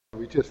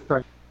We just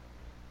thank.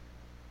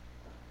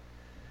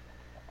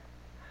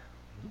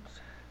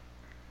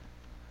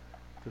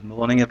 Good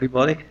morning,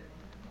 everybody.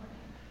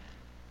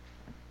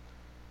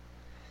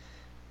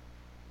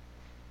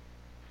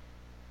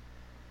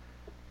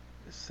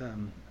 It's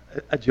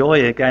a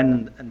joy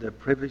again and a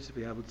privilege to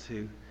be able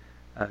to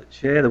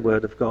share the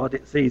Word of God.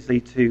 It's easy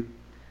to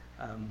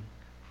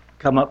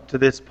come up to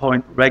this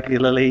point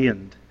regularly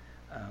and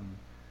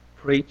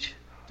preach,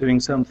 doing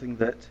something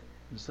that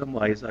in some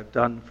ways I've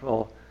done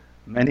for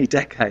many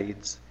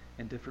decades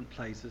in different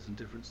places and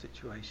different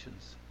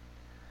situations.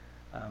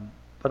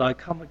 But I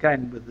come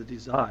again with the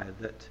desire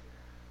that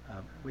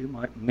we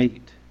might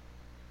meet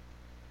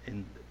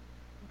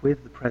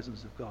with the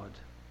presence of God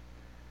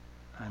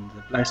and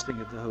the blessing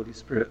of the Holy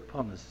Spirit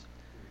upon us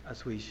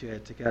as we share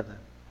together.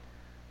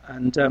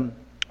 And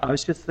I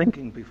was just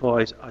thinking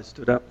before I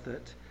stood up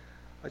that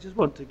I just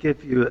want to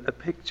give you a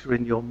picture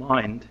in your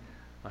mind.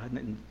 I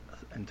hadn't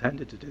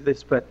intended to do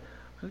this, but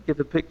I'm going to give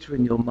a picture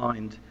in your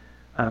mind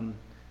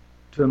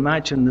to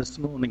imagine this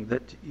morning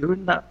that you're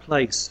in that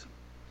place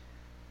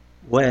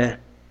where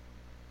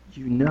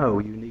you know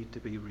you need to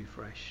be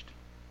refreshed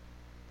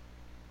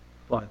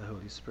by the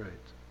Holy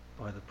Spirit,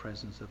 by the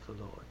presence of the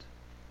Lord.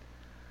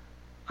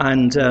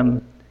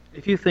 And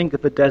if you think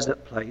of a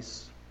desert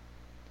place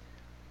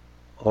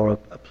or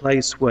a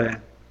place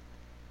where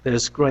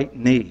there's great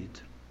need,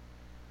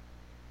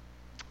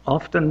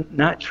 often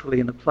naturally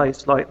in a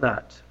place like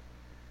that,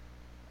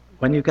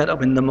 when you get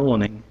up in the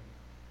morning,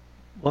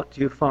 what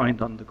do you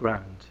find on the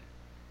ground?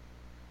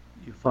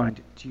 You find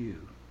it dew.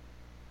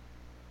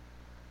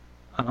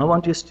 And I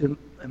want you to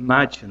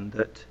imagine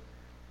that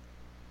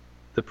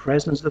the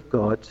presence of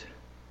God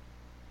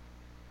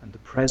and the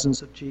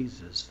presence of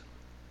Jesus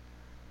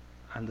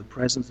and the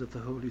presence of the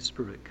Holy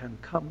Spirit can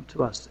come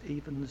to us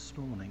even this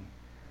morning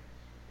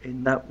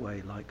in that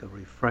way, like a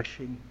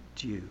refreshing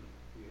dew,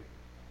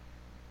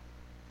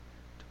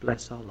 to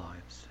bless our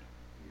lives.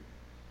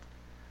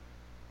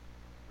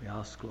 We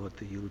ask, Lord,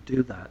 that you'll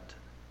do that,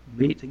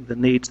 meeting the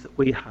needs that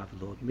we have,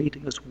 Lord,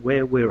 meeting us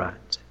where we're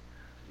at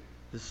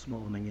this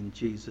morning in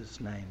Jesus'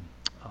 name.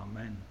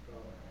 Amen.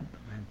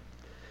 Amen.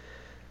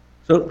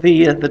 So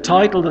the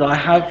title that I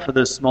have for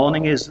this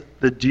morning is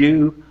The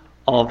Dew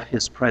of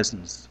His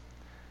Presence.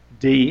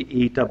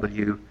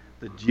 D-E-W,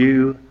 the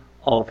dew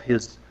of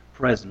His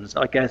presence.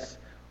 I guess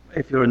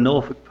if you're a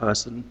Norfolk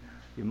person,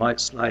 you might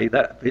say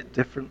that a bit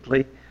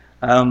differently.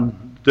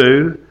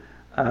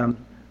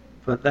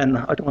 But then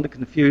I don't want to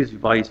confuse you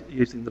by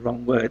using the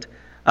wrong word.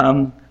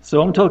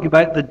 So I'm talking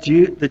about the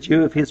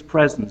dew of His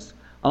presence.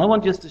 I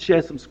want just to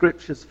share some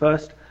scriptures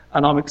first,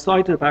 and I'm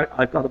excited about.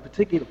 I've got a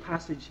particular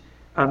passage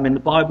in the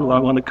Bible I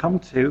want to come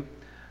to.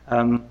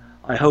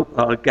 I hope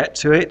I'll get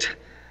to it.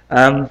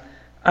 I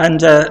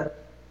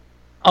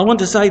want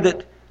to say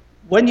that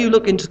when you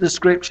look into the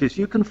scriptures,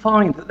 you can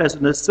find that there's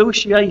an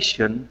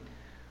association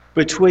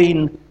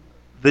between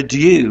the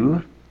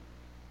dew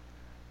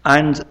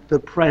and the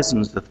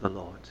presence of the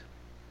Lord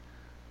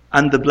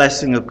and the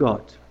blessing of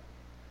God.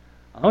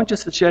 I want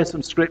just to share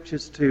some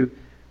scriptures to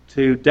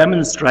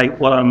demonstrate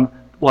what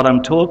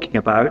I'm talking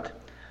about.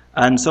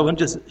 And so I'll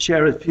just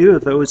share a few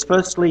of those.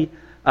 Firstly,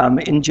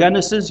 in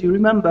Genesis, you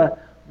remember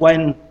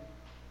when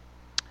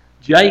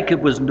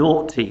Jacob was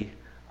naughty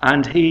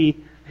and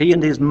he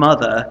and his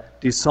mother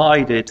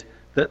decided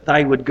that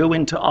they would go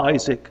into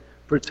Isaac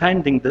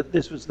pretending that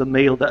this was the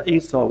meal that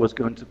Esau was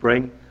going to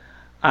bring.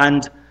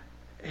 And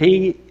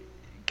he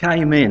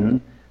came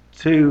in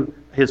to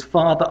his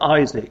father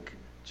Isaac,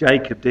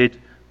 Jacob did,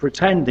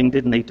 pretending,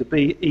 didn't he, to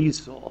be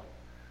Esau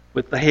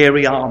with the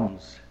hairy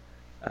arms.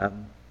 I've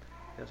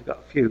got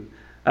a few.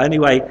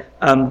 Anyway,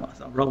 I'll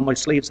roll my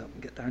sleeves up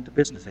and get down to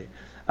business here.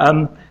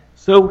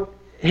 So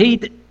he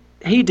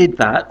did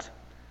that,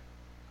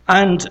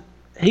 and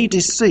he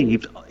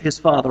deceived his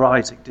father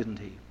Isaac, didn't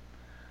he?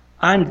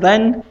 And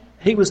then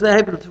he was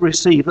able to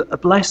receive a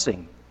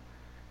blessing.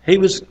 He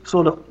was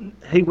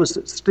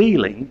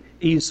stealing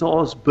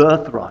Esau's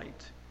birthright.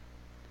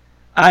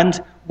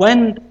 And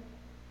when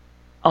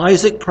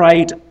Isaac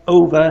prayed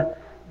over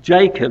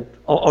Jacob,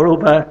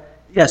 over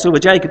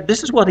Jacob,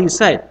 this is what he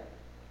said.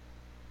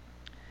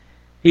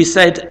 He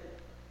said,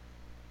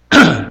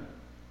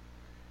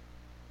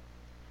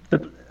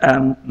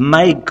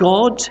 may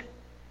God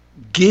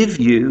give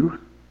you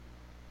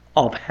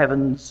of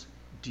heaven's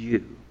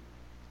dew.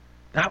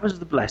 That was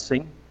the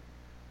blessing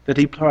that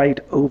he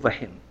prayed over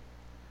him.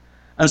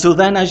 And so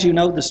then, as you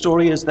know, the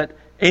story is that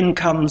in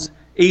comes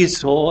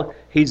Esau.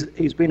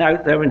 He's been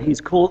out there and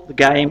he's caught the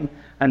game,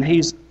 and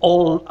he's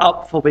all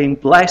up for being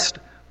blessed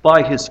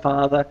by his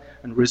father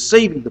and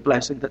receiving the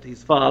blessing that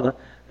his father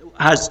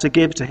has to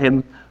give to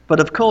him. But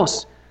of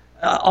course,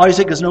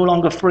 Isaac is no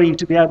longer free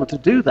to be able to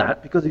do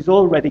that because he's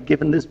already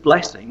given this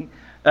blessing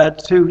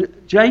to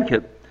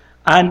Jacob.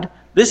 And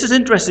this is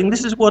interesting.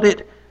 This is what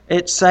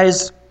it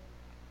says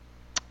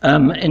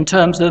in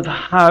terms of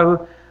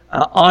how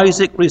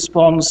Isaac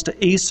responds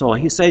to Esau.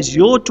 He says,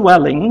 your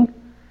dwelling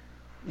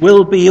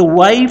will be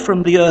away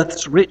from the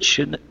earth's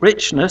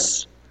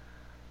richness,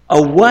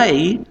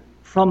 away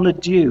from the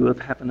dew of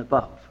heaven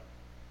above.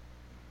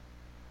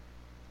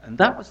 And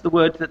that was the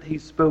word that he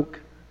spoke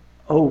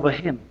over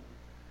him.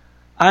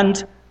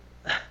 And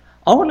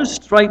I want to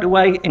straight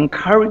away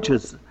encourage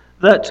us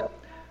that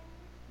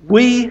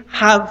we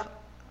have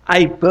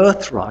a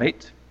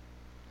birthright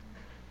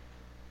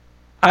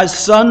as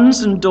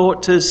sons and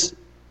daughters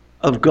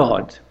of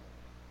God,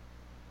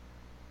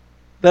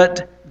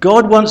 that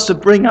God wants to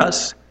bring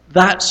us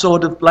that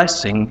sort of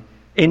blessing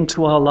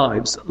into our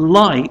lives,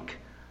 like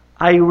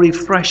a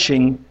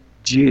refreshing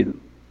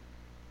dew.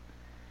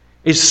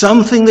 It's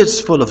something that's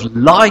full of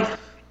life,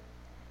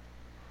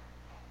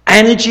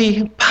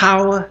 energy,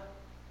 power,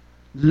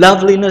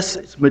 loveliness.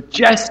 It's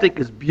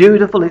majestic, it's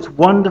beautiful, it's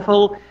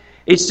wonderful.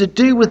 It's to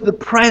do with the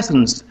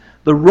presence,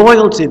 the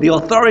royalty, the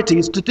authority.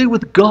 It's to do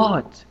with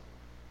God.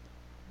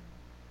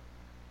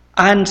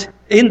 And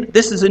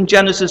this is in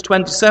Genesis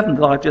 27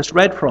 that I've just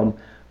read from.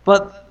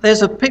 But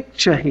there's a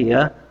picture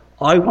here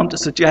I want to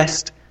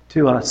suggest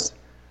to us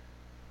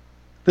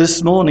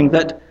this morning,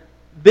 that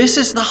this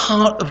is the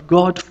heart of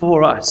God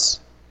for us.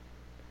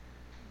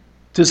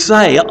 To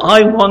say,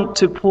 I want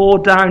to pour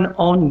down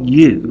on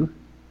you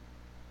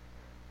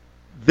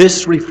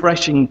this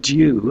refreshing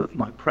dew of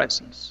my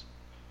presence.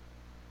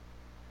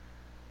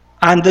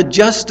 And that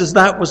just as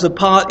that was a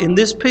part in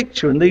this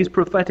picture, in these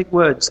prophetic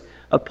words,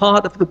 a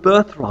part of the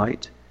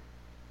birthright,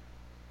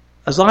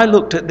 as I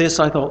looked at this,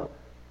 I thought,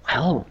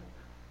 well,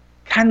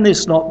 can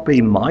this not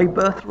be my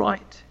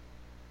birthright?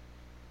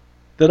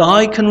 That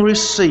I can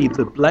receive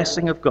the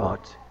blessing of God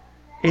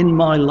in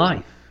my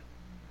life,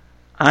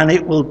 and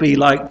it will be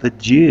like the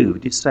dew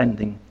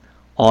descending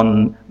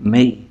on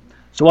me.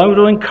 So I would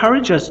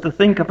encourage us to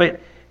think of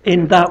it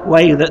in that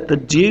way, that the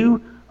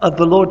dew of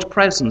the Lord's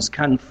presence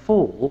can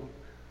fall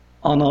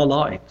on our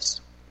lives,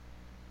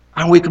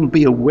 and we can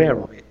be aware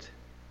of it,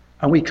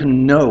 and we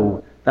can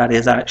know that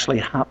has actually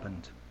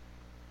happened.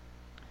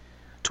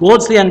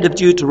 Towards the end of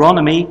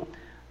Deuteronomy,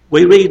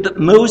 we read that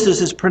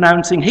Moses is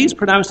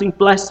pronouncing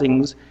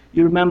blessings.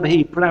 You remember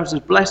he pronounces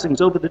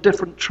blessings over the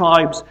different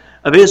tribes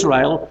of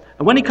Israel.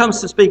 And when he comes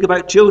to speak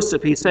about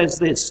Joseph, he says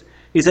this.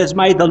 He says,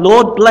 may the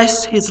Lord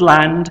bless his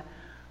land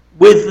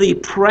with the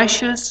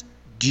precious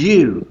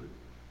dew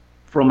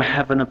from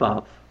heaven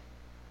above.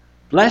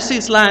 Bless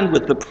his land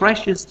with the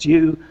precious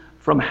dew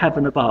from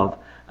heaven above.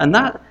 And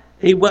that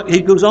he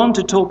goes on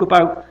to talk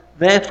about,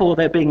 therefore,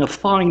 there being a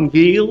fine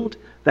yield,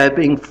 there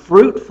being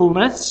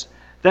fruitfulness,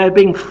 there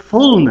being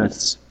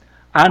fullness,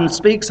 and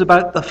speaks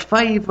about the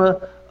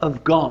favour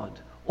of God.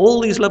 All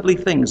these lovely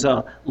things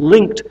are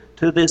linked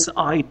to this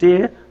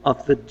idea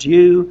of the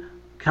dew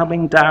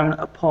coming down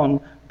upon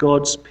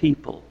God's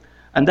people.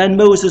 And then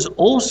Moses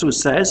also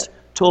says,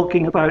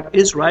 talking about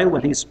Israel,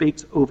 when he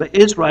speaks over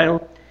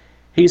Israel,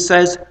 he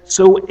says,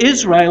 so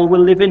Israel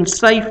will live in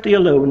safety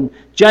alone.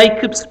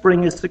 Jacob's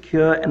spring is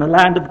secure in a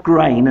land of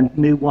grain and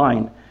new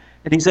wine.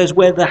 And he says,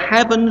 where the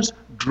heavens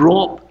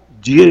drop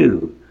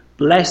dew,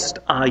 blessed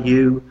are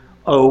you,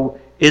 O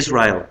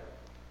Israel.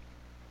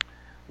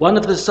 One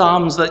of the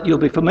psalms that you'll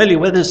be familiar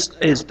with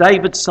is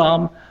David's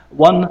Psalm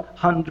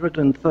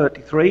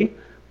 133.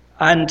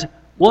 And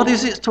what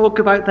does it talk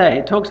about there?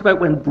 It talks about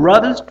when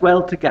brothers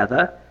dwell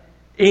together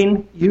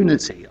in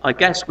unity. I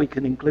guess we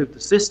can include the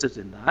sisters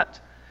in that.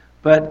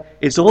 But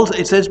it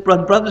says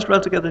brothers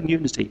dwell together in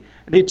unity.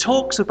 And it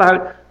talks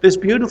about this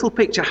beautiful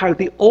picture, how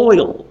the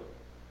oil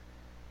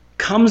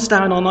comes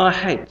down on our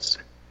heads.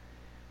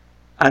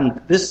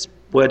 And this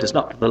word is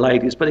not for the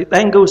ladies, but it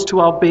then goes to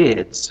our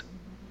beards.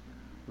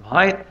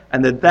 Right?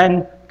 And it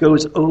then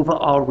goes over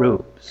our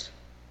robes.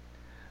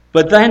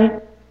 But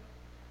then,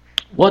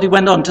 what he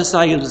went on to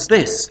say is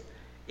this.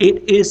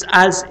 It is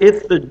as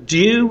if the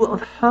dew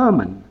of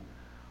Hermon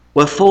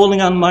were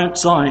falling on Mount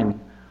Zion.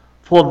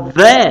 For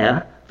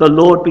there the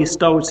Lord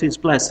bestows his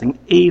blessing,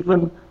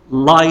 even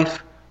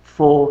life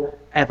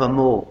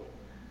forevermore.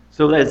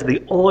 So there's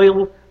the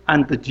oil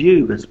and the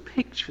dew. There's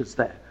pictures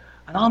there.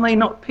 And are they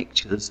not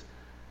pictures?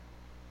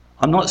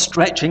 I'm not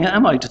stretching it,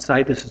 am I, to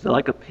say this is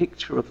like a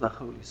picture of the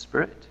Holy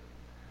Spirit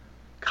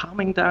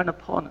coming down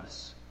upon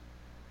us.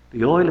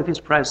 The oil of his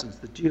presence,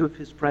 the dew of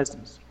his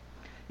presence.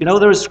 You know,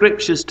 there are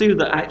scriptures too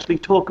that actually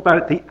talk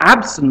about the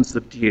absence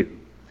of dew.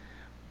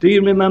 Do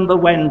you remember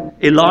when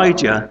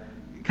Elijah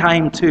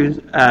came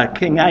to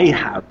King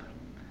Ahab?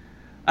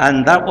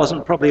 And that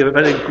wasn't probably a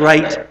very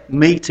great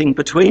meeting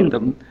between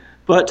them.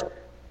 But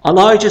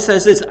Elijah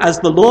says this, as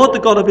the Lord, the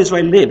God of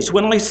Israel lives,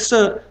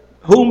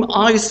 whom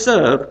I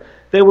serve,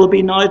 there will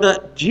be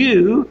neither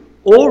dew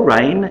or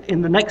rain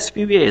in the next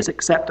few years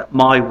except at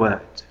my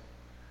word.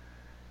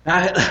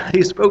 Now,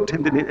 he spoke to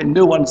him in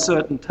no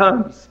uncertain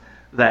terms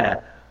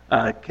there.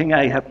 King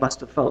Ahab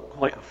must have felt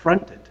quite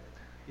affronted.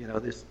 You know,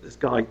 this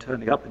guy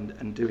turning up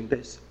and doing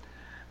this.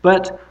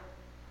 But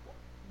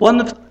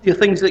one of the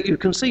things that you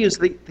can see is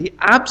the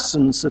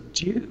absence of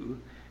dew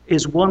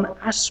is one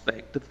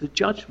aspect of the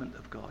judgment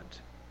of God.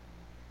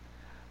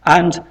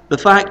 And the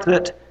fact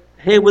that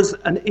here was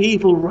an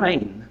evil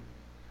reign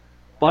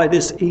by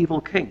this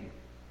evil king.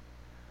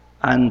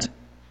 And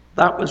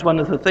that was one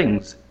of the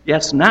things.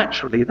 Yes,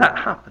 naturally that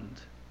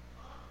happened.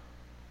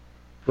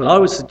 Well, I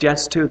would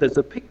suggest too there's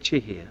a picture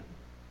here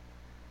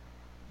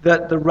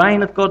that the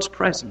rain of God's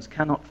presence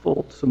cannot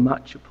fall so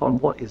much upon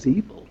what is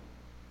evil,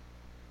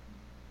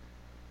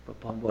 but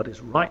upon what is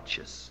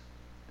righteous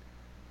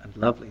and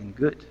lovely and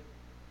good.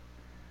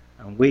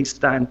 And we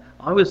stand,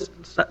 I was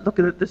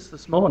looking at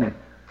this morning,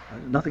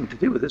 nothing to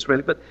do with this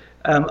really, but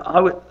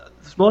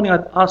this morning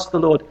I asked the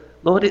Lord,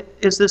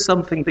 is there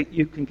something that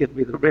you can give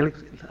me that really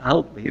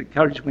helped me,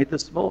 encouraged me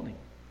this morning?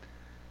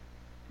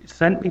 He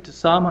sent me to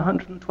Psalm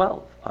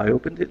 112. I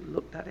opened it and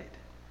looked at it.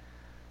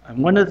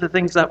 And one of the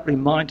things that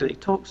reminded, he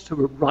talks to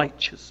a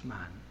righteous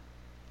man.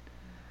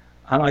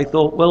 And I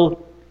thought,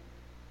 well,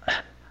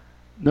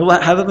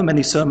 however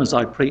many sermons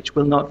I preach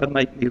will not ever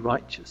make me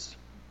righteous.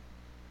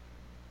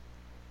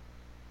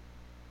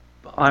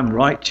 But I'm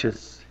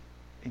righteous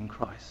in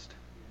Christ.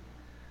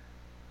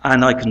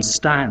 And I can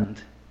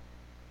stand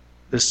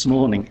this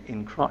morning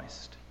in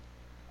Christ.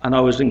 And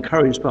I was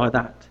encouraged by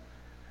that.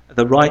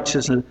 The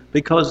righteousness,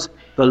 because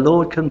the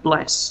Lord can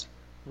bless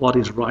what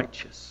is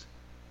righteous,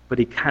 but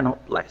he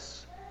cannot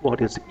bless what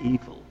is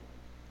evil.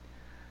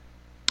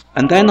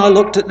 And then I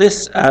looked at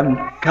this,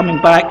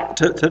 coming back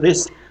to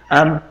this,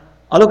 I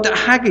looked at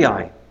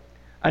Haggai.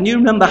 And you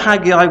remember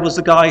Haggai was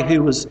the guy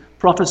who was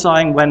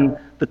prophesying when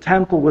the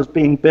temple was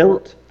being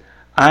built,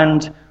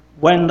 and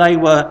when they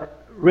were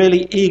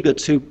really eager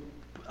to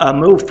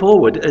move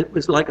forward. It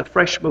was like a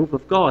fresh move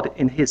of God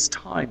in his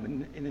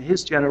time, in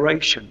his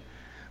generation.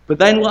 But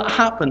then what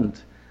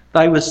happened?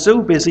 They were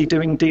so busy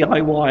doing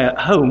DIY at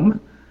home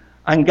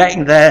and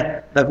getting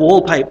their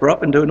wallpaper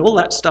up and doing all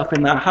that stuff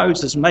in their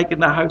houses,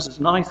 making their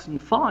houses nice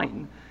and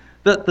fine,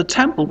 that the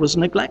temple was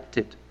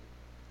neglected.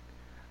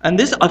 And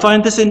this, I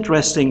find this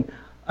interesting.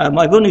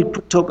 I've only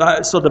took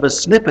sort of a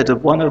snippet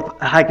of one of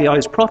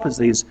Haggai's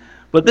prophecies,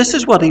 but this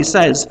is what he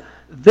says.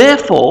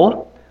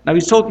 Therefore, now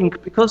he's talking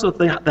because of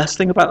this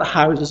thing about the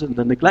houses and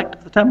the neglect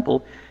of the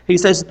temple. He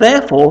says,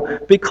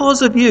 therefore,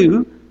 because of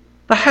you,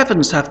 the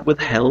heavens have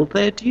withheld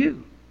their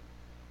dew,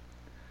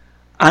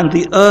 and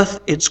the earth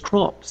its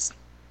crops.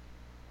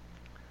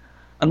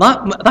 And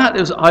that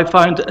is, I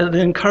find, an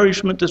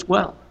encouragement as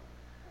well.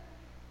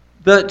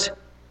 That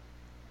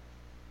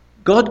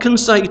God can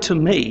say to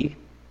me,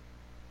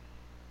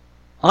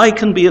 I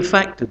can be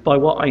affected by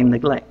what I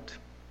neglect.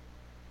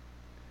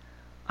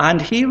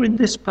 And here in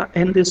this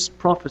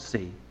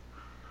prophecy,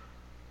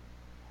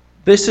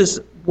 this is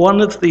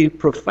one of the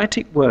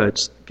prophetic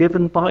words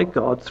given by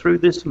God through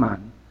this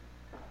man,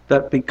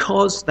 that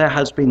because there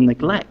has been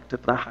neglect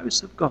of the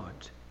house of God,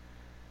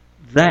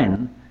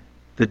 then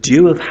the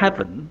dew of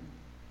heaven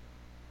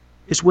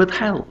is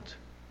withheld.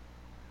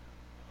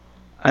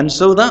 And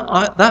so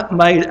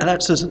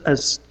that's a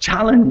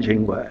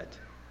challenging word.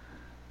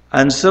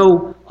 And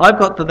so I've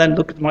got to then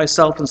look at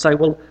myself and say,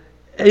 well,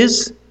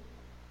 is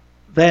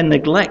there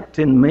neglect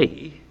in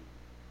me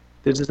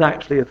that is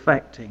actually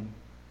affecting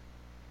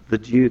the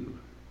dew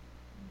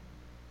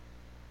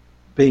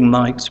being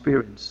my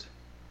experience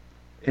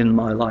in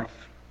my life?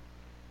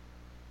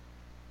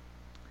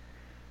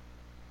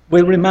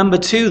 We'll remember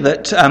too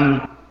that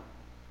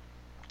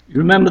you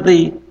remember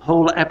the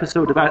whole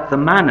episode about the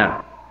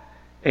manna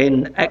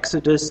in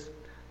Exodus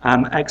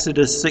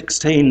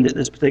 16, that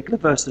this particular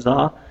verses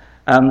are,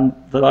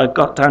 that I've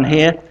got down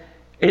here.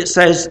 It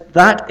says,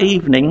 that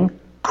evening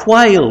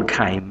quail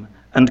came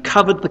and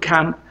covered the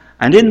camp,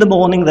 and in the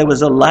morning there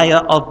was a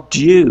layer of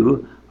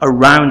dew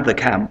around the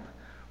camp.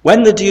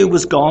 When the dew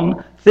was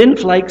gone, thin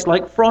flakes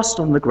like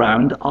frost on the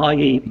ground,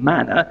 i.e.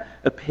 manna,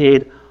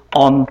 appeared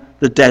on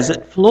the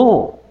desert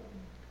floor.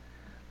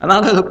 And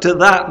then I looked at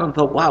that and I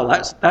thought, wow,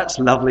 that's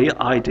a lovely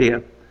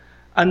idea.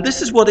 And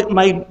this is what it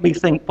made me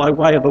think by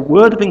way of a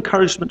word of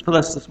encouragement for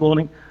us this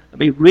morning. Let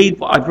me read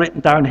what I've written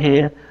down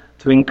here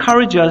to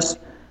encourage us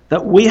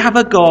that we have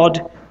a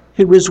God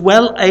who is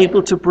well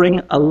able to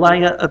bring a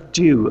layer of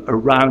dew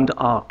around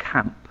our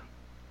camp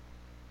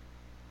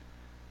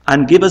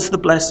and give us the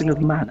blessing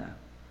of manna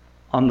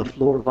on the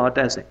floor of our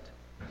desert.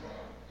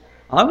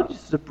 I would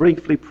just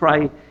briefly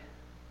pray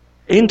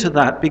into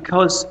that,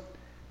 because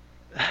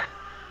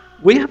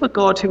we have a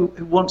God who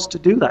wants to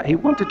do that. He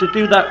wanted to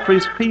do that for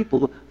his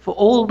people. For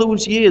all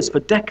those years, for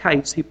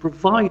decades, he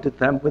provided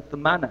them with the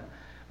manna.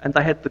 And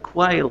they had the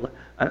quail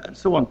and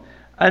so on.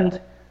 And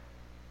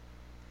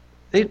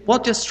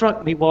what just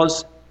struck me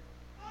was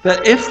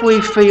that if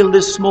we feel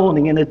this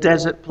morning in a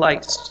desert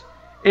place,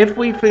 if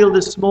we feel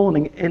this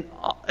morning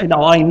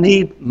I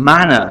need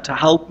manna to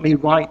help me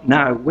right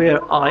now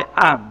where I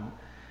am,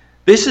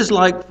 this is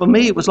like, for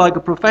me, it was like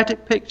a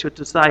prophetic picture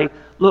to say,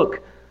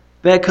 look,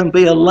 there can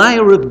be a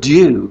layer of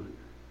dew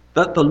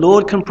that the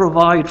Lord can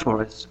provide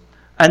for us.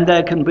 And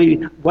there can be,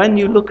 when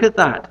you look at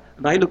that,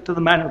 and I look to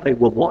the manna and say,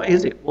 well, what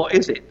is it? What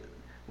is it?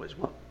 Which is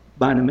what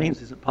manna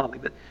means, isn't partly.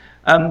 But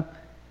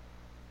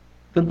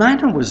the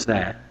manna was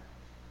there.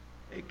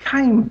 It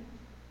came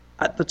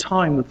at the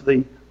time of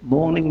the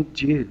morning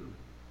dew.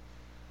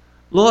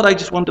 Lord, I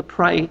just want to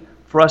pray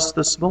for us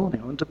this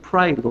morning. I want to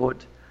pray,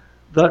 Lord,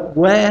 that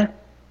where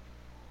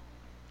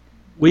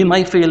we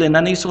may feel in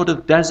any sort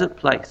of desert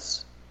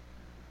place,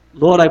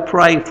 Lord, I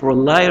pray for a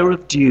layer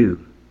of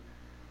dew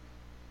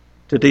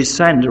to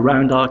descend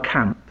around our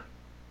camp.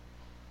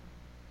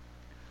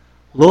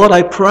 Lord,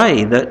 I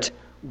pray that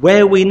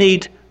where we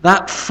need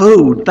that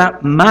food,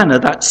 that manna,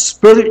 that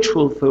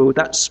spiritual food,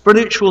 that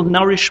spiritual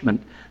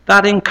nourishment,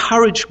 that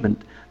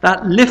encouragement,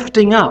 that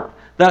lifting up,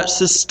 that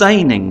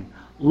sustaining,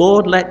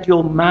 Lord, let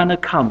your manna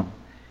come,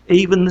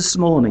 even this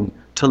morning,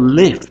 to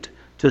lift,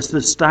 to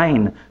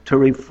sustain, to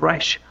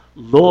refresh,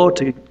 Lord,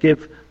 to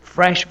give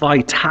fresh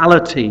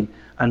vitality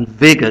and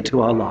vigor to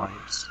our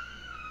lives.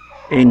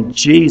 In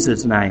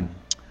Jesus' name,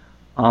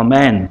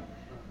 amen.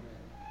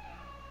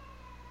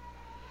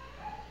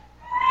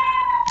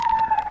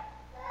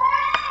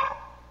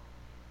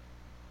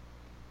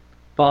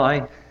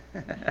 Bye.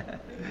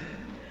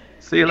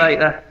 See you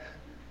later.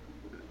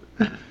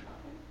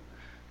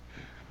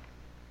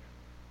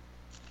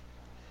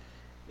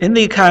 In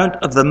the account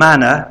of the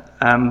manna,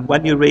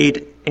 when you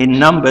read in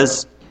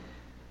Numbers,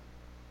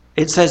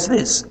 it says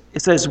this.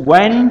 It says,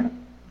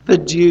 when the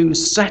dew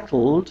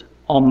settled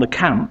on the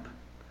camp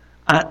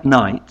at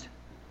night,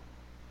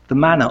 the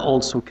manna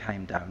also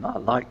came down. I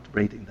liked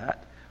reading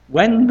that.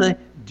 When the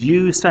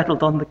dew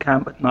settled on the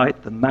camp at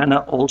night, the manna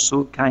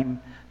also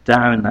came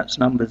down. That's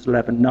Numbers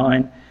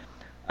 11:9.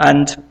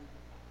 And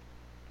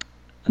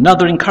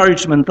another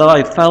encouragement that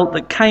I felt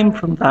that came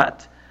from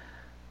that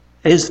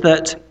is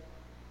that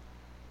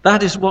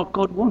is what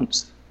God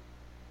wants.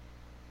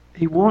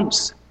 He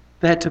wants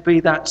there to be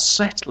that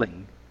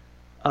settling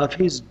of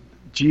his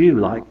dew,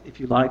 like, if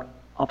you like,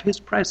 of his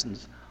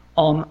presence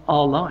on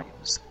our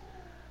lives.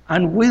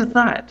 And with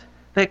that,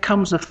 there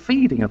comes a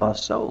feeding of our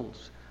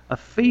souls, a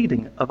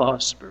feeding of our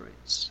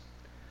spirits.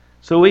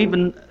 So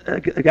even,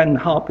 again,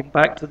 harping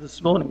back to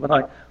this morning when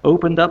I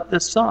opened up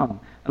this psalm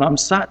and I'm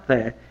sat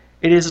there,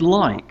 it is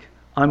like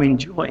I'm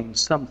enjoying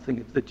something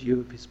of the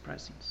dew of his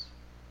presence.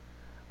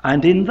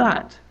 And in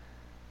that,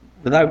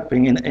 without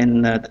being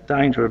in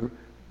danger of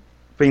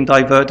being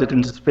diverted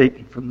into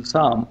speaking from the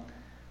psalm,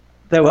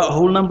 there were a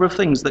whole number of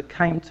things that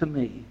came to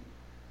me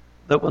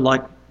that were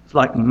like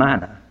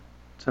manna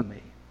to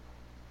me.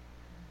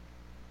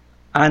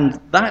 And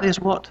that is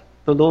what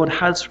the Lord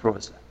has for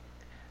us.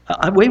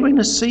 We're in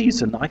a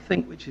season, I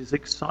think, which is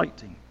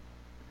exciting.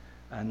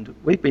 And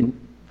Vern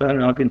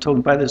and I have been talking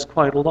about this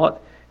quite a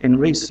lot in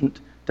recent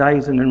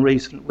days and in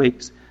recent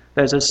weeks.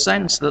 There's a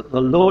sense that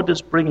the Lord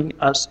is bringing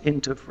us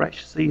into a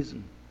fresh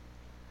season.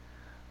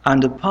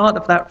 And a part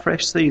of that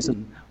fresh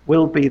season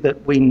will be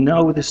that we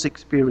know this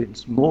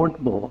experience more and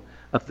more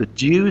of the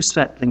dew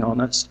settling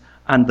on us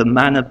and the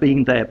manna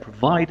being there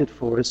provided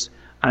for us,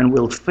 and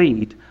we'll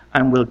feed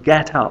and we'll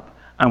get up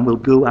and we'll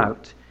go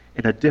out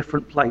in a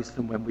different place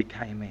than when we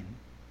came in.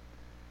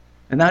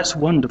 And that's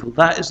wonderful.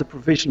 That is the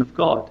provision of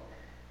God.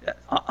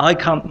 I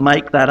can't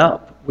make that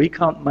up. We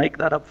can't make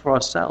that up for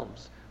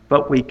ourselves,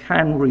 but we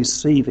can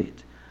receive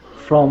it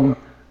from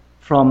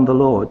the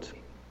Lord.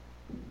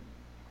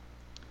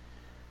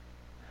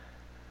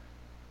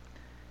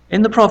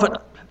 In the prophet,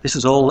 this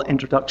is all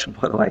introduction,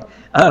 by the way,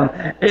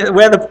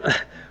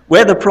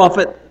 where the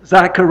prophet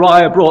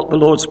Zechariah brought the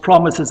Lord's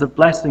promises of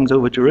blessings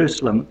over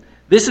Jerusalem,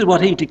 this is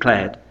what he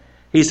declared.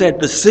 He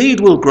said, the seed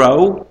will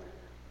grow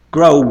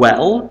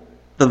well,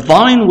 the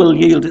vine will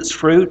yield its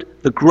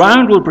fruit, the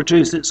ground will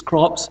produce its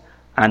crops,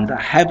 and the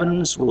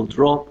heavens will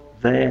drop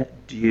their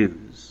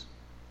dews.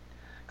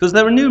 Because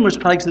there are numerous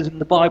places in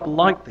the Bible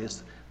like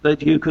this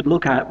that you could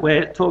look at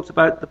where it talks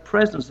about the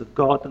presence of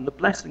God and the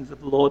blessings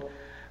of the Lord.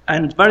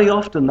 And very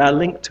often they're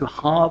linked to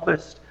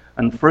harvest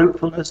and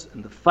fruitfulness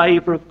and the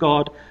favour of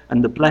God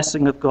and the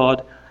blessing of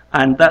God.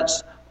 And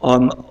that's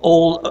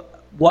all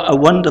what a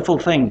wonderful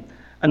thing.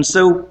 And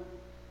so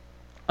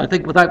I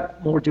think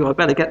without more ado, I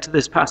better get to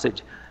this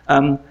passage.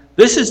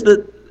 This is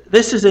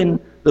in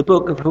the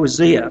book of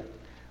Hosea.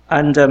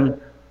 And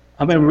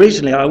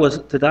originally I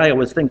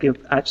was thinking of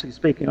actually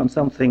speaking on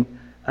something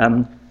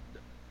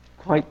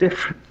quite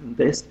different from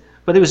this.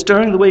 But it was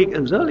during the week,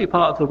 it was early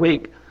part of the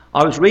week,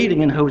 I was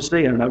reading in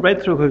Hosea, and I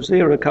read through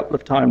Hosea a couple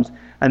of times,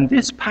 and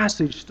this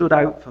passage stood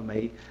out for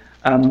me.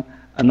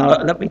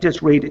 Let me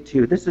just read it to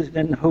you. This is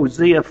in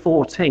Hosea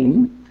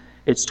 14.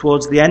 It's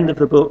towards the end of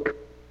the book.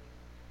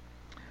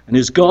 And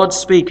is God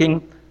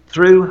speaking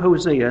through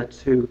Hosea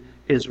to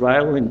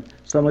Israel, and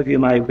some of you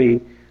may be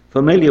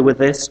familiar with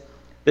this.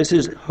 This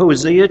is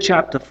Hosea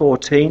chapter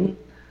 14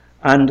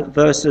 and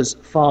verses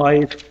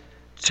 5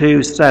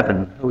 to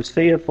 7.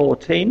 Hosea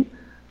 14,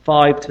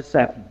 5 to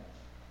 7.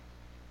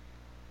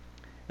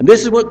 And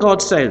this is what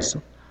God says.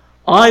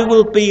 I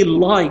will be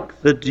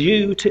like the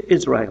dew to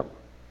Israel.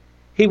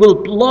 He will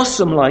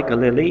blossom like a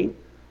lily,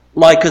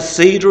 like a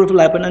cedar of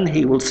Lebanon.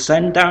 He will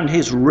send down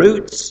his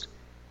roots.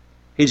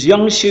 His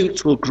young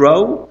shoots will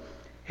grow.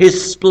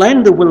 His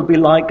splendor will be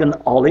like an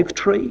olive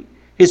tree.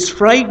 His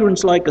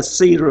fragrance like a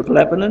cedar of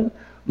Lebanon.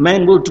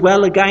 Men will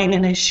dwell again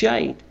in his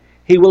shade.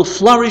 He will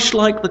flourish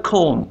like the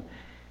corn.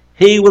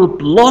 He will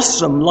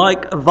blossom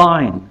like a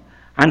vine.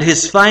 And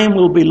his fame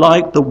will be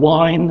like the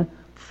wine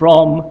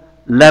from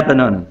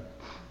Lebanon.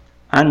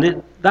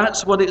 And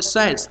that's what it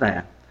says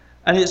there.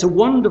 And it's a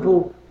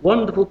wonderful,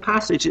 wonderful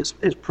passage. It's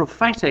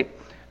prophetic.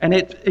 And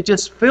it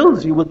just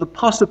fills you with the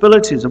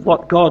possibilities of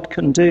what God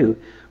can do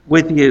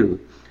with you.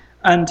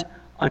 And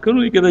I can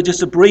only give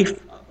just a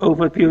brief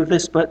overview of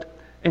this, but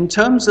in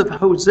terms of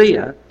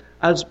Hosea,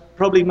 as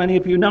probably many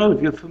of you know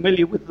if you're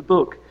familiar with the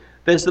book,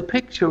 there's the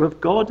picture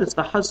of God as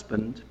the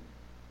husband,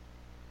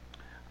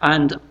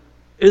 and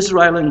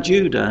Israel and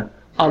Judah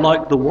are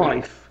like the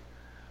wife.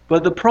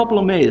 But the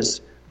problem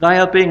is they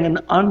are being an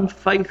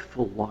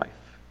unfaithful wife.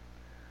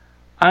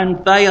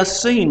 And they are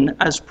seen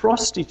as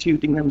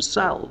prostituting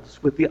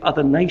themselves with the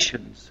other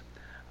nations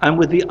and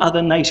with the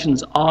other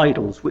nations'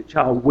 idols, which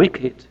are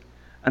wicked.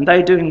 And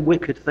they're doing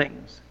wicked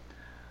things.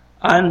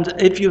 And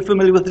if you're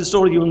familiar with the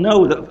story, you'll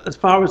know that as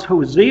far as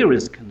Hosea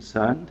is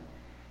concerned,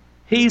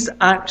 he's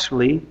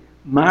actually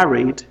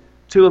married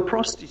to a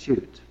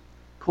prostitute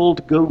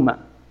called Gomer.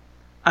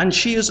 And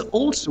she is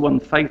also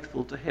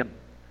unfaithful to him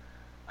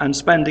and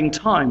spending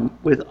time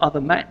with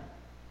other men.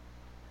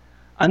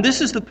 And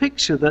this is the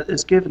picture that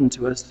is given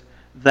to us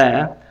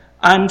there.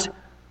 And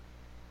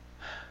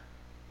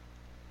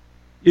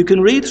you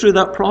can read through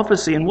that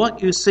prophecy, and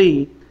what you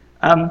see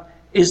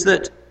is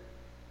that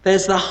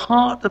there's the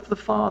heart of the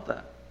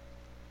Father.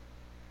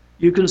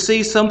 You can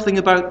see something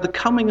about the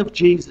coming of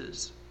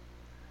Jesus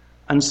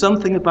and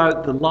something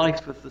about the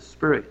life of the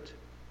Spirit.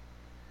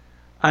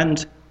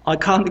 And I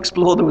can't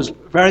explore those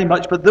very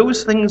much, but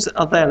those things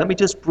are there. Let me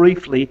just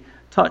briefly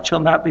touch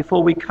on that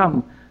before we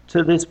come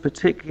to these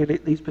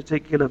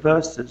particular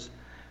verses,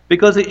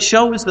 because it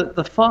shows that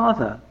the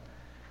Father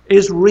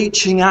is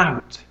reaching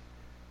out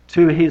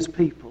to his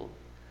people,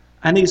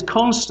 and he's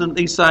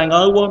constantly saying,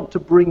 I want to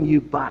bring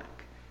you back.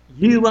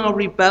 You are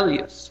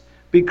rebellious.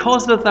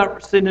 Because of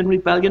that sin and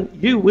rebellion,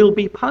 you will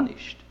be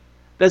punished.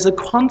 There's a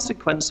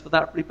consequence for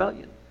that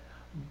rebellion.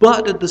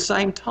 But at the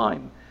same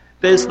time,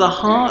 there's the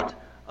heart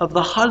of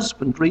the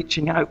husband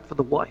reaching out for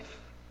the wife.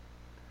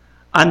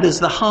 And there's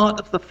the heart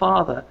of the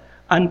Father.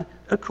 And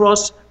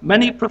across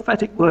many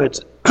prophetic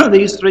words,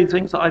 these three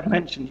things that I've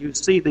mentioned, you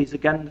see these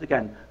again and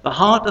again. The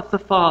heart of the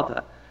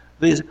Father,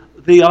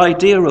 the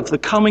idea of the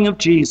coming of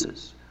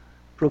Jesus,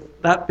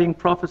 that being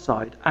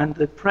prophesied, and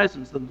the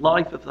presence and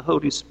life of the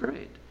Holy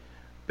Spirit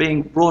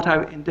being brought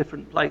out in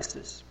different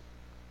places.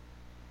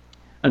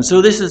 And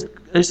so this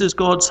is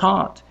God's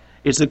heart.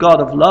 It's a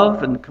God of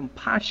love and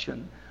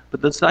compassion, but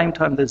at the same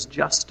time there's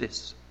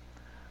justice.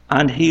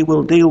 And he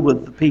will deal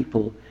with the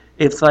people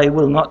if they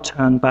will not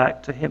turn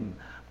back to him.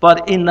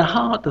 But in the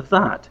heart of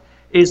that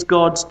is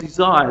God's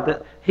desire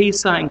that he's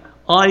saying,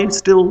 I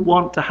still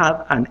want to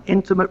have an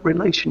intimate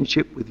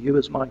relationship with you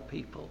as my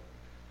people.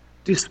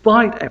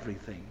 Despite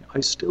everything,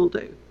 I still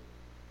do.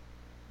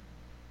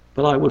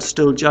 But I will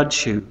still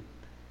judge you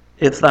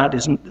if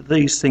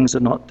these things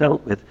are not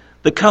dealt with.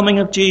 The coming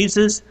of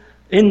Jesus,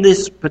 in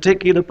this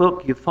particular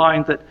book, you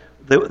find that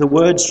the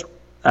words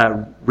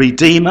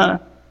Redeemer,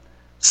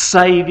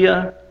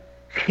 Saviour,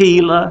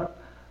 Healer,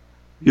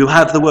 you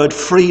have the word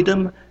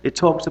freedom. It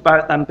talks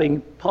about them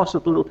being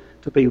possible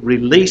to be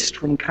released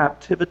from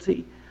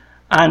captivity.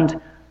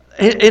 And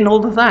in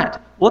all of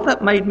that, what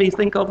that made me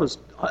think of was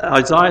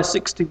Isaiah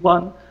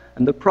 61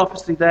 and the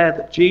prophecy there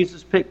that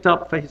Jesus picked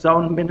up for his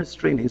own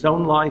ministry and his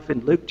own life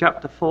in Luke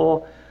chapter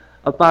 4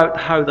 about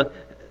how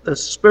the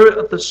Spirit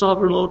of the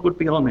Sovereign Lord would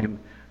be on him.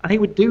 And he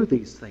would do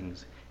these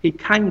things. He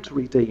came to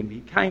redeem.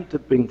 He came to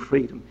bring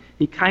freedom.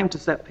 He came to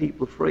set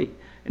people free.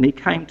 And he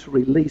came to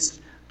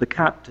release the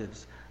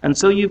captives. And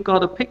so you've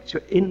got a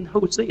picture in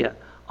Hosea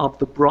of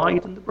the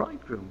bride and the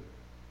bridegroom.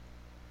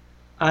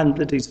 And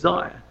the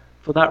desire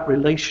for that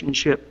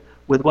relationship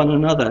with one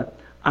another.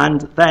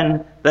 And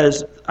then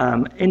there's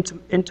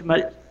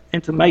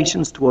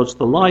intimations towards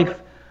the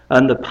life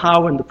and the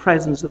power and the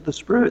presence of the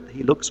Spirit.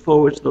 He looks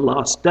forward to the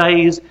last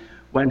days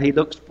when he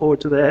looks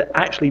forward to there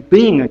actually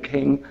being a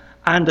king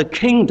and a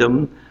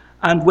kingdom,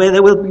 and where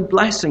there will be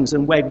blessings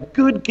and where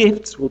good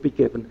gifts will be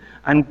given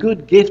and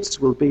good gifts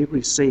will be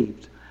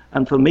received.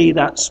 And for me,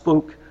 that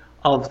spoke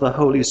of the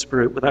Holy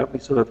Spirit without me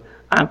sort of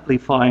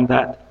amplifying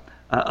that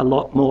a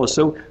lot more.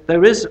 So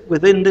there is,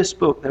 within this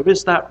book, there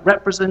is that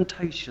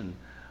representation.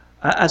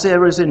 As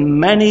there is in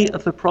many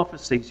of the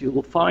prophecies, you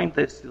will find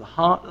this, the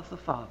heart of the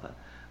Father,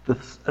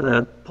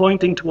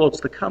 pointing towards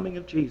the coming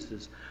of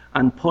Jesus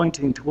and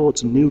pointing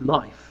towards new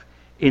life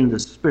in the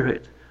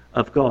Spirit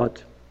of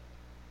God.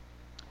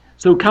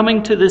 So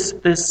coming to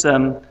this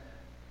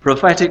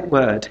prophetic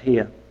word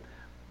here,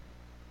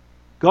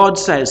 God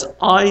says,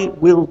 I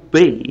will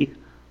be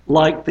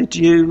like the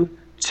dew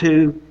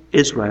to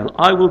Israel.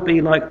 I will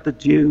be like the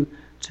dew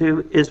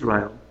to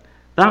Israel.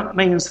 That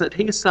means that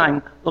he's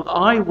saying, look,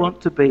 I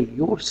want to be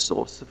your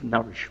source of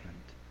nourishment.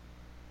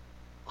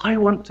 I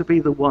want to be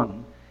the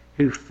one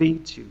who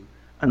feeds you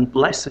and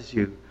blesses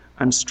you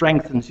and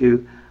strengthens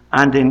you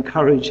and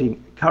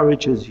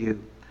encourages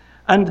you.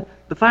 And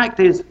the fact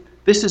is,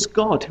 this is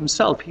God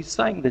himself. He's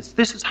saying this.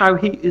 This is how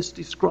he is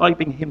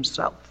describing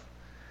himself.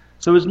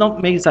 So it's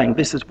not me saying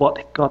this is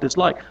what God is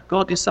like.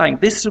 God is saying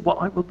this is what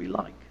I will be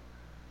like.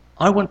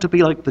 I want to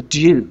be like the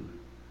dew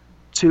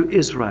to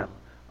Israel.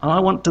 And I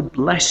want to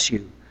bless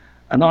you.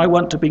 And I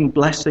want to bring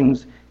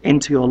blessings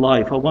into your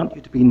life. I want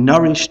you to be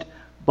nourished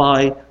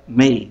by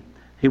me.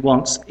 He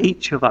wants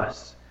each of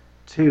us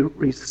to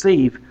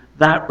receive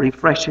that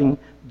refreshing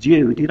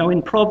dew. Do you know,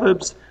 in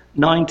Proverbs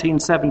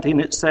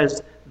 19:17 it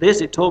says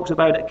this, it talks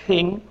about a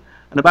king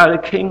and about a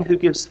king who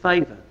gives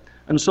favour.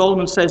 And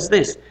Solomon says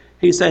this,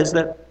 he says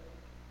that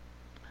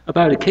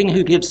about a king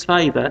who gives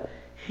favour,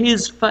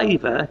 his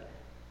favour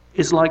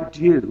is like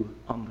dew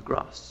on the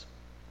grass.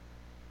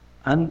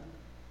 And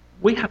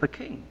we have a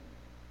king.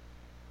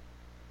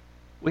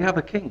 We have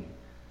a king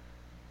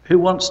who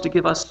wants to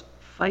give us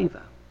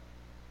favour.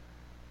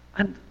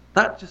 And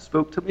that just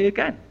spoke to me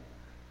again.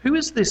 Who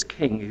is this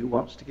king who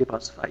wants to give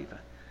us favour?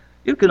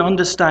 You can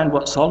understand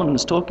what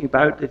Solomon's talking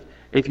about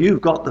if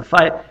you've got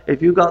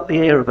the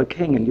ear of a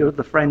king and you're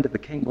the friend of a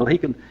king. Well, he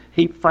can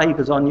heap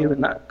favours on you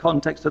in that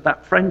context of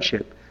that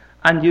friendship,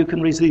 and you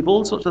can receive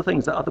all sorts of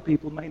things that other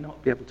people may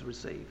not be able to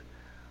receive.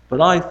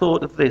 But I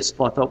thought of this,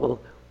 I thought, well,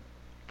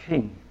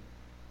 King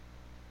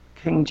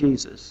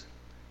Jesus,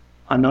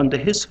 and under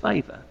his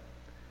favour,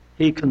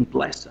 he can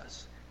bless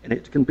us. And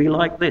it can be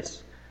like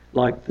this,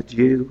 like the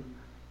dew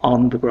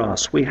on the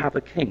grass. We have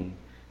a king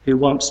who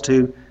wants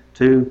to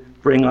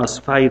bring us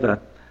favour.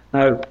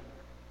 Now,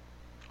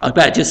 I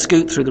better just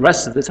scoot through the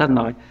rest of this, hadn't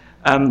I?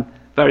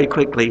 Very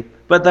quickly.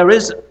 But there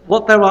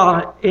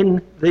are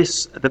in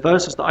the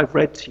verses that I've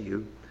read to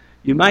you.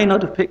 You may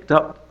not have picked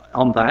up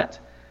on that,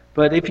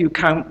 but if you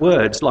count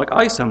words, like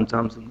I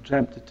sometimes am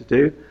tempted to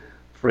do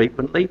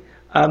frequently,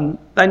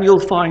 then you'll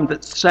find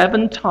that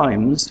 7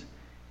 times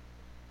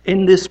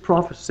in this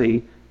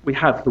prophecy we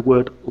have the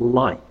word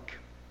like.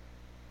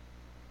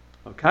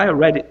 Okay, I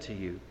read it to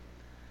you.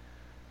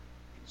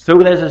 So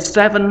there's a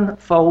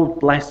 7-fold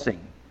blessing,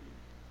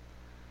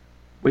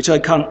 which I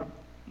can't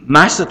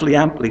massively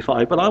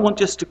amplify, but I want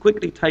just to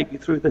quickly take you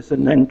through this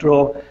and then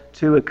draw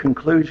to a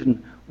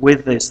conclusion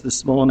with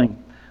this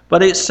morning.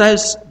 But it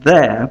says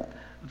there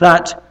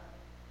that,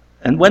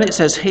 and when it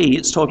says he,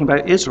 it's talking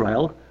about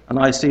Israel, and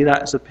I see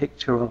that as a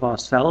picture of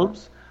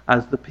ourselves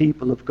as the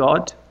people of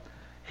God.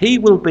 He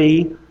will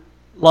be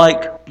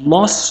like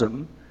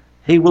blossom.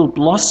 He will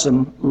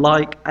blossom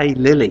like a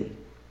lily.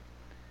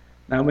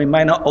 Now, we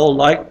may not all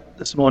like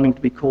this morning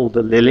to be called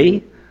a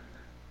lily,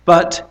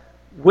 but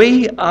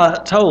we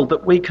are told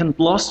that we can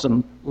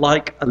blossom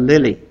like a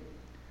lily.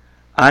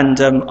 And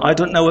I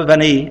don't know of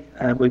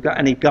we've got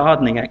any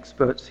gardening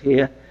experts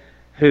here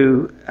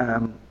who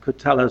could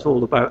tell us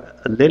all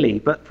about a lily.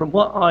 But from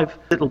what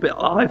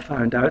I've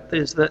found out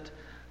is that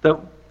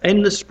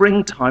in the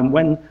springtime,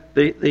 when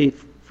the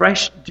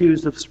fresh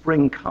dews of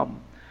spring come,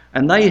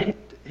 and they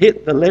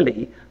hit the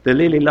lily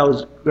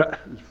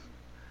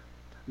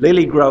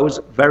grows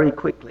very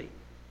quickly,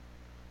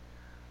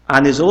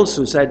 and is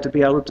also said to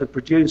be able to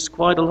produce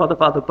quite a lot of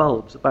other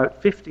bulbs,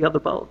 about 50 other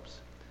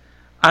bulbs.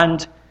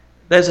 And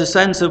there's a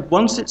sense of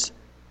once it's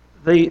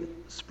the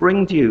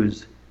spring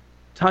dews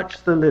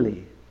touch the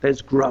lily,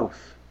 there's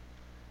growth.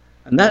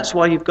 And that's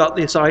why you've got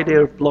this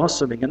idea of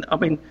blossoming. And I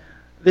mean,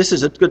 this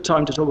is a good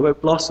time to talk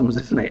about blossoms,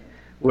 isn't it?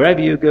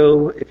 Wherever you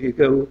go, if you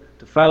go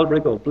to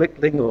Feldbrigg or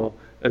Blickling or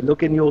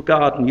look in your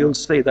garden, you'll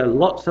see there are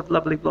lots of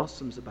lovely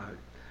blossoms about.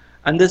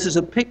 And this is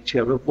a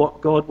picture of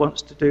what God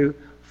wants to do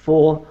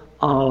for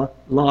our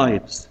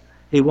lives.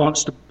 He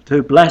wants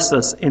to bless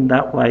us in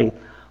that way.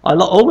 I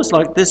always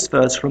like this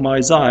verse from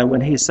Isaiah when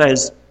he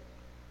says,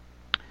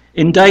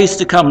 "In days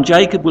to come,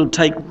 Jacob will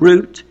take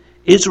root,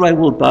 Israel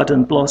will bud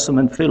and blossom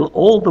and fill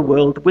all the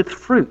world with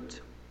fruit."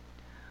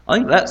 I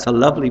think that's a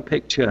lovely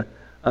picture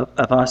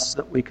of us,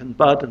 that we can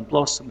bud and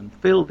blossom and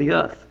fill the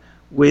earth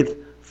with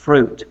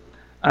fruit.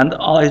 And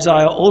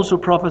Isaiah also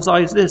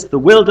prophesies this: the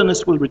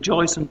wilderness will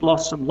rejoice and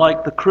blossom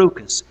like the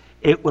crocus.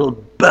 It will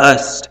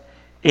burst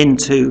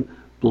into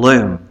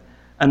bloom.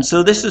 And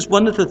so this is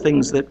one of the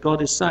things that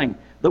God is saying,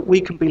 that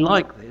we can be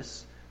like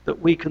this, that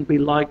we can be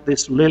like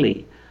this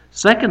lily.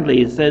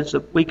 Secondly, it says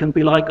that we can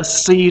be like a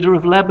cedar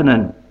of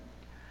Lebanon.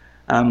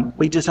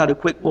 We just had a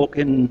quick walk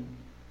in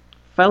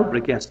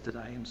Feldbrigg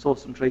yesterday and saw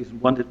some trees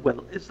and wondered,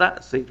 well, is that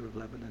a cedar of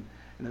Lebanon?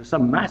 And there's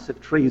some massive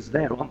trees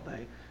there, aren't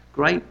they?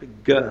 Great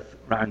big girth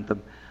around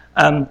them.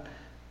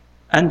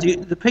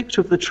 The picture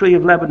of the tree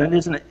of Lebanon,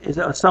 is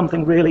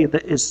something really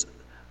that is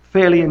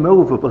fairly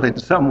immovable in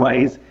some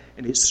ways,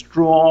 and it's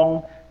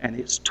strong and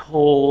it's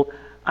tall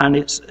and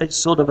it's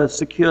sort of a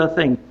secure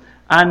thing.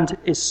 And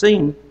it's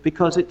seen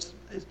because it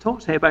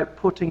talks here about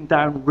putting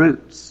down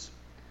roots.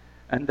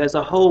 And there's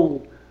a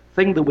whole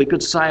thing that we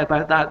could say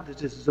about that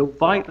is so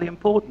vitally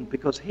important,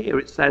 because here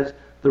it says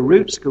the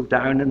roots go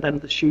down and then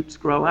the shoots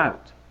grow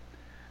out.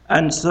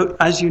 And so,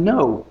 as you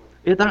know,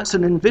 that's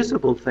an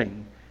invisible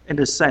thing in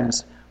a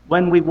sense.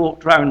 When we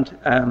walked round,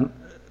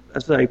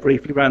 as I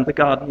briefly round the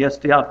garden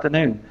yesterday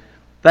afternoon,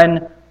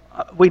 then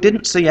we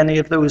didn't see any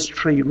of those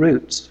tree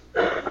roots.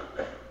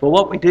 But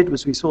what we did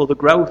was we saw the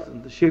growth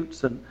and the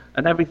shoots and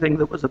everything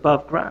that was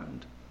above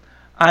ground.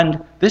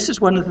 And this is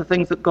one of the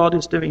things that God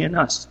is doing in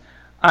us.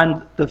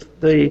 And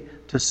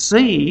to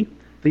see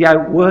the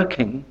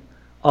outworking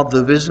of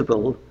the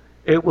visible,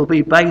 it will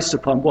be based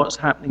upon what's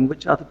happening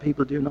which other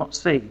people do not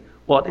see,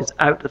 what is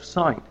out of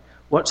sight,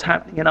 what's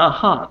happening in our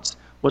hearts,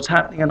 what's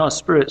happening in our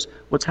spirits,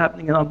 what's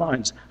happening in our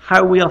minds,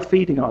 how we are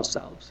feeding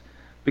ourselves.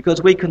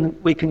 Because we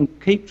can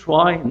keep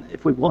trying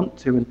if we want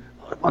to, and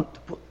I want to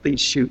put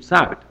these shoots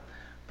out,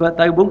 but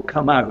they won't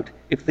come out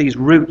if these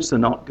roots are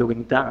not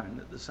going down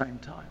at the same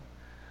time.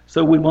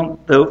 So we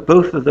want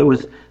both of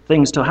those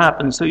things to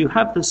happen. So you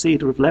have the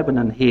cedar of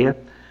Lebanon here,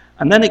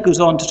 and then it goes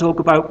on to talk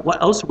about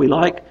what else we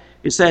like.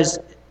 It says,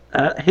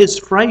 his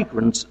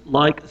fragrance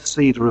like a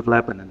cedar of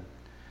Lebanon.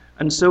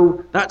 And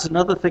so that's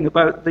another thing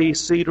about the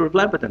cedar of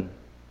Lebanon,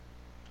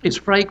 its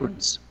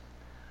fragrance.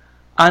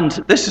 And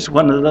this is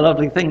one of the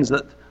lovely things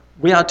that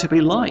we are to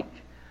be like.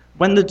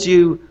 When the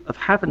dew of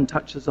heaven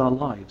touches our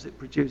lives, it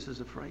produces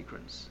a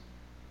fragrance.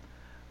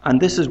 And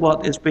this is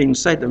what is being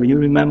said. I mean, you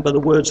remember the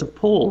words of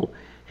Paul.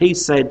 He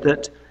said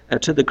that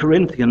to the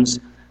Corinthians,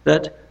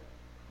 that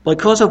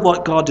because of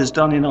what God has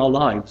done in our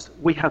lives,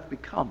 we have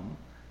become,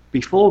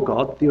 before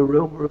God, the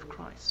aroma of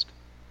Christ.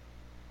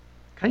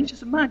 Can you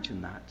just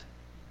imagine that?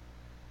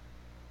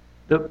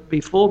 That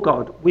before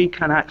God, we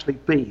can actually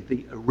be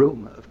the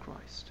aroma of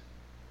Christ.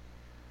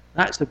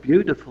 That's a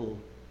beautiful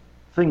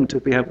thing to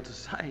be able to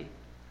say.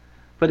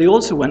 But he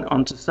also went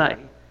on to say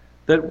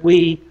that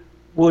we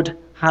would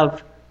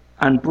have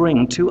and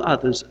bring to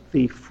others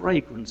the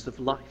fragrance of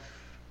life.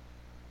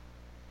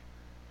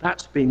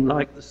 That's being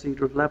like the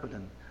cedar of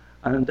Lebanon.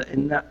 And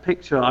in that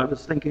picture, I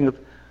was thinking of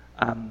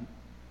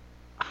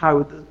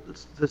how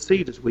the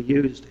cedars were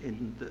used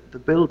in the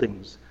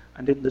buildings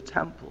and in the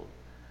temple.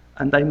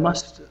 And they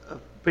must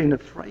have been a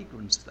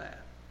fragrance there.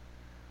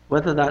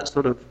 Whether that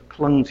sort of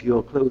clung to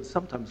your clothes,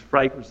 sometimes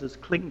fragrances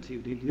cling to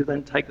you. You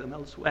then take them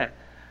elsewhere.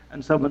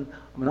 And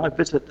I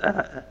visit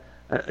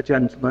a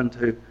gentleman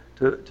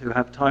to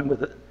have time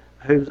with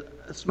who's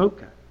a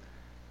smoker.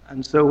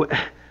 And so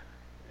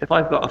if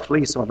I've got a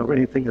fleece on or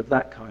anything of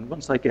that kind,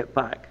 once I get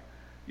back,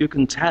 you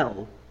can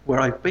tell where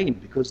I've been,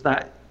 because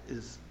that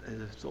is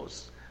sort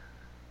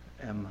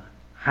of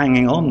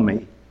hanging on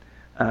me.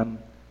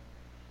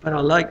 But I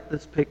like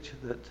this picture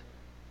that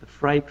the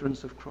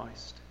fragrance of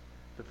Christ,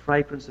 the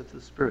fragrance of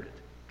the Spirit,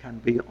 can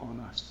be on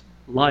us.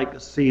 Like a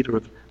cedar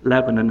of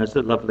Lebanon is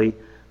a lovely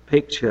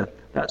picture.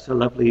 That's a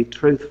lovely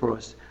truth for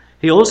us.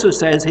 He also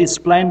says his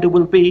splendor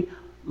will be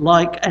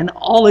like an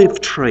olive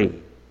tree.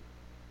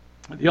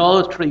 The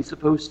olive tree is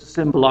supposed to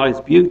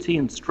symbolize beauty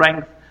and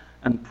strength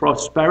and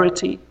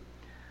prosperity.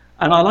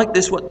 And I like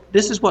this.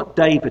 This is what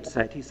David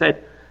said. He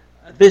said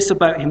this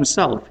about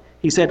himself.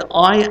 He said,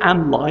 I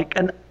am like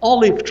an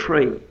olive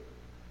tree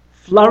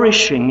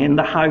flourishing in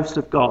the house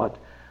of God.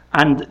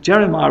 And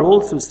Jeremiah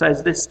also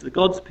says this to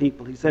God's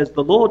people. He says,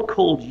 the Lord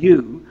called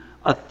you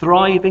a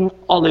thriving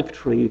olive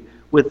tree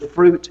with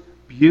fruit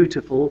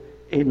beautiful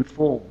in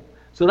form.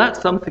 So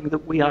that's something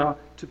that we are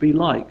to be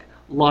like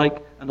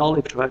an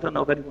olive tree. I don't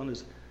know if anyone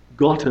has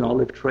got an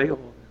olive tree or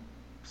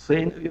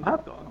seen. You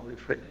have got an olive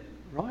tree,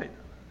 right?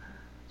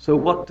 So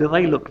what do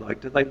they look like?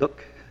 Do they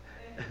look...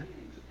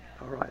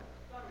 All right.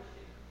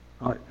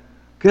 Right.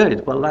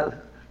 Good. Well,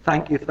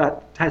 thank you for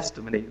that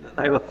testimony, that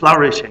they were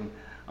flourishing.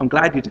 I'm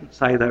glad you didn't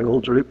say they were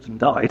all drooped and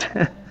died.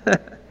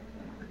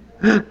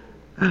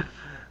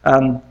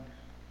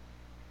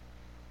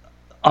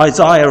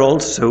 Isaiah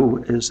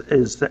also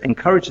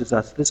encourages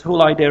us, this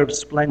whole idea of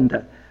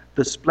splendor.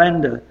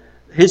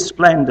 His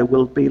splendor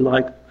will be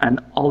like an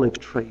olive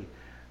tree.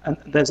 And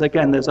there's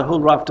a whole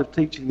raft of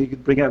teaching you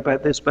could bring out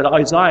about this, but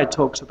Isaiah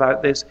talks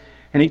about this,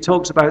 and he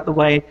talks about the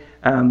way,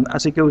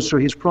 as he goes through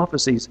his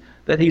prophecies,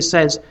 that he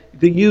says,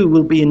 you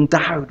will be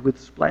endowed with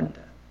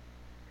splendor.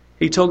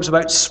 He talks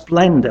about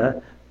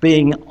splendor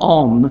being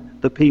on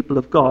the people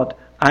of God,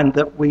 and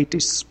that we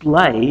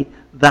display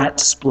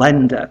that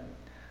splendor.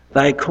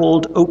 They're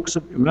called oaks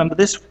of, remember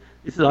this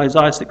is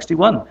Isaiah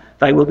 61.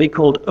 They will be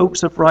called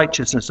oaks of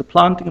righteousness, a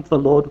planting of the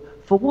Lord,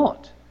 for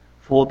what?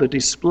 For the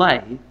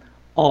display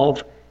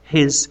of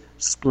his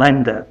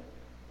splendor.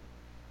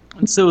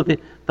 And so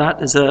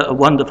that is a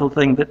wonderful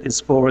thing that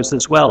is for us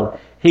as well.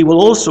 He will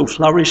also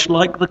flourish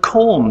like the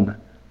corn.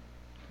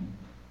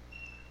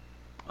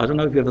 I don't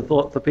know if you ever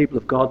thought of the people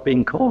of God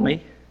being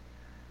corny,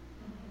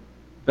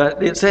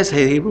 but it says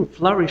here, he will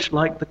flourish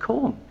like the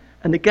corn.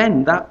 And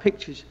again, that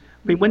pictures,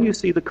 when you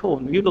see the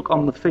corn, you look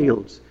on the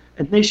fields.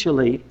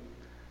 Initially,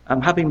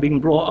 having been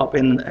brought up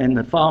in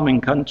the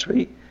farming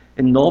country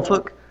in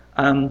Norfolk,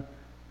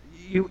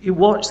 you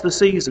watch the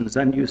seasons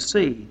and you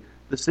see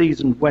the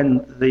season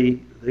when the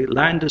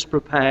land is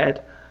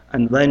prepared,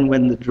 and then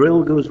when the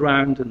drill goes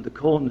round and the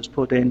corn is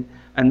put in,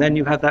 and then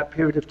you have that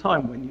period of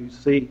time when you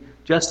see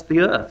just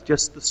the earth,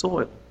 just the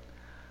soil.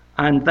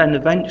 And then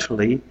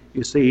eventually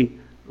you see,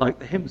 like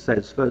the hymn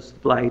says, first the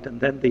blade and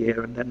then the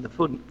ear and then the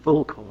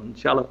full corn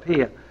shall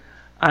appear.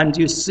 And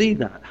you see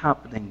that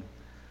happening.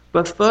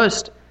 But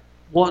first,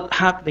 what's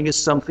happening is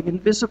something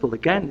invisible.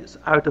 Again, it's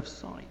out of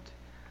sight.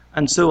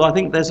 And so I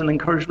think there's an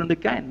encouragement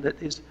again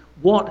that is,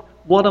 what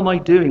am I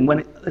doing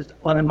when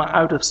I'm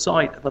out of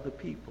sight of other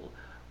people?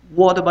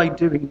 What am I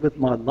doing with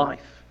my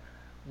life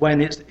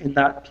when it's in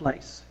that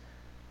place?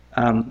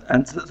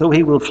 And so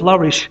he will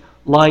flourish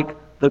like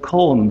the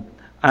corn.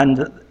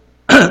 And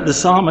the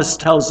psalmist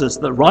tells us,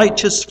 the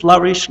righteous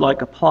flourish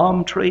like a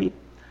palm tree.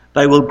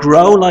 They will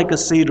grow like a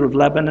cedar of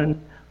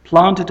Lebanon.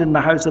 Planted in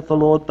the house of the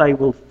Lord, they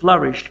will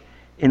flourish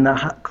in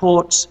the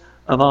courts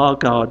of our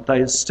God.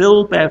 They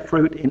still bear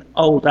fruit in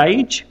old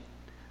age.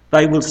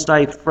 They will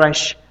stay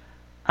fresh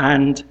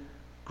and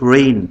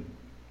green.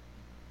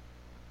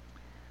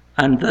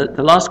 And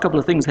the last couple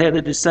of things here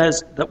that it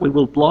says that we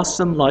will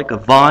blossom like a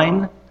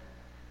vine.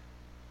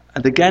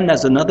 And again,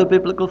 there's another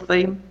biblical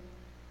theme.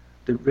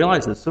 Didn't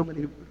realize there's so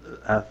many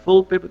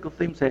full biblical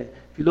themes here.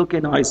 If you look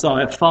in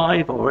Isaiah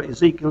 5 or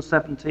Ezekiel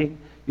 17,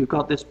 you've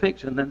got this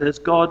picture. And then there's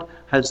God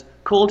has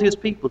called his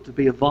people to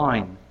be a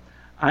vine.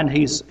 And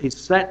he's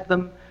set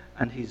them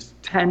and he's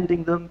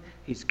tending them.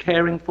 He's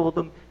caring for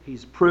them.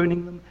 He's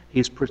pruning them.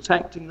 He's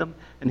protecting them.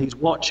 And he's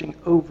watching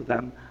over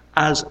them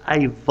as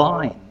a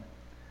vine.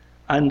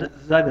 And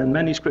there are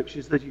many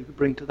scriptures that you could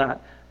bring to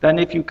that. Then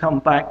if you come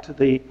back to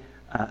the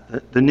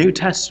New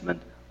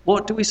Testament,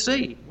 what do we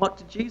see? What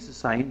did Jesus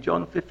say in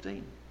John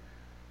 15?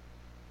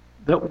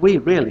 That we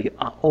really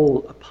are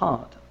all a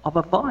part of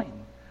a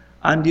vine.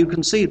 And you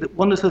can see that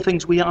one of the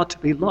things we are to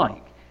be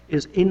like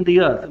is in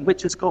the earth, and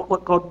which is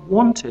what God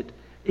wanted,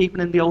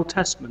 even in the Old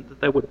Testament, that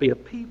there would be a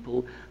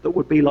people that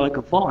would be like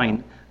a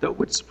vine, that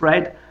would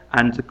spread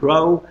and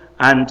grow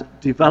and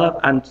develop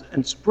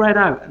and spread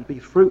out and be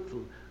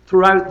fruitful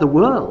throughout the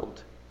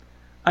world.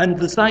 And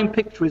the same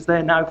picture is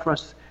there now for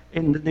us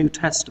in the New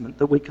Testament,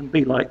 that we can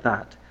be like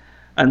that.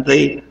 And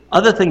the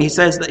other thing he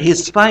says, that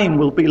his fame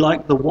will be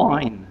like the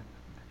wine.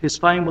 His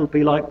fame will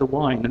be like the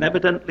wine. And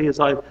evidently, as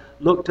I've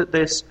looked at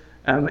this,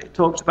 it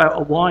talks about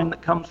a wine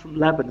that comes from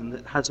Lebanon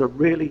that has a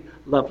really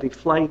lovely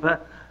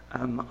flavour.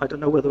 I don't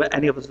know whether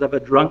any of us have ever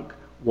drunk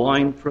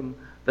wine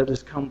that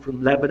has come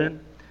from Lebanon.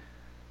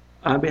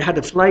 It had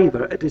a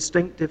flavour, a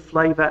distinctive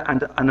flavour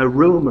and an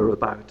aroma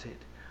about it.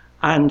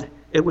 And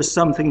it was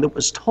something that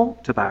was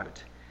talked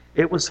about.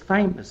 It was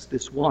famous,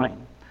 this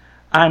wine.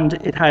 And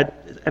it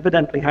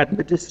evidently had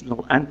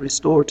medicinal and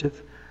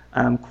restorative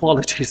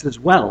qualities as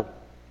well.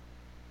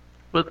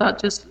 But that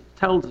just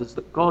tells us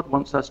that God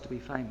wants us to be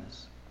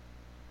famous.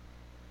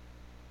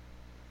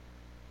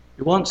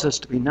 He wants us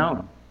to be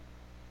known.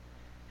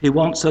 He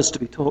wants us to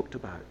be talked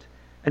about.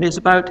 And it's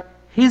about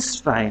his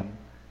fame.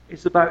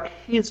 It's about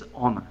his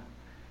honour.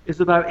 It's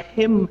about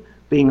him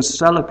being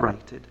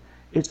celebrated.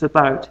 It's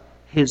about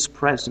his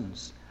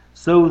presence.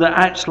 So that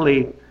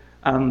actually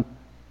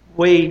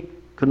we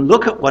can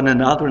look at one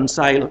another and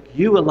say, look,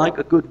 you are like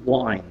a good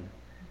wine.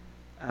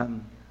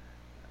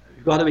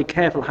 You've got to be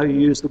careful how you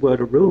use the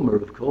word aroma,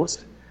 of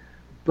course.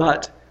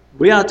 But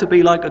we are to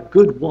be like a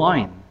good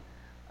wine.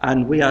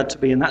 And we are to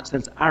be, in that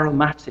sense,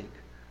 aromatic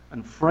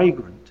and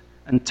fragrant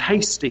and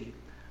tasty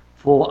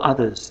for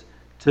others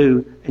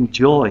to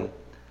enjoy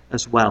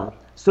as well.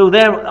 So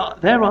there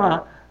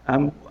are,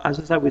 as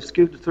I said, we've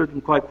skewed through them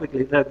quite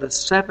quickly. They're the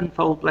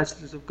sevenfold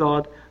blessings of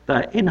God.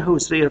 They're in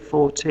Hosea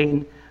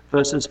 14,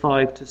 verses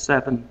 5 to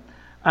 7.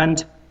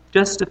 And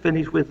just to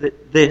finish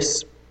with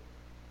this,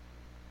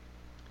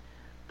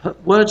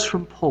 words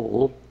from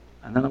Paul,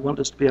 and then I want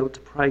us to be able to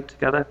pray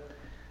together.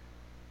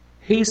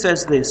 He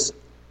says this,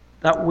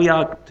 that we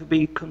are to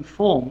be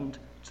conformed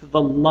to the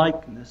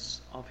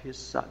likeness of his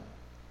Son.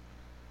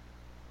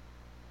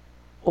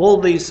 All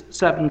these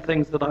 7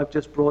 things that I've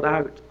just brought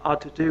out are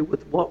to do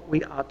with what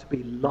we are to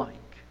be like.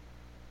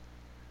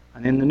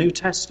 And in the New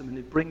Testament,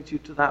 it brings you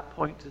to that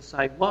point to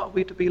say, what are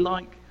we to be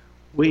like?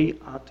 We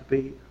are to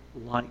be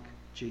like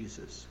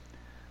Jesus.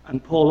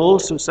 And Paul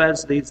also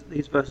says, these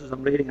verses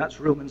I'm reading, that's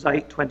Romans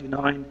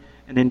 8:29,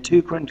 and in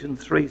 2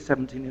 Corinthians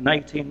 3:17 and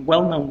 18,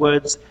 well-known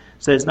words,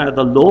 says, now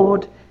the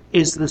Lord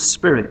is the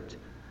Spirit,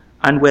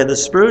 and where the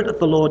Spirit of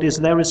the Lord is,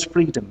 there is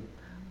freedom.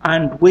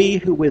 And we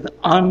who with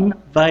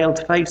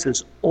unveiled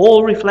faces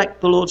all reflect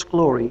the Lord's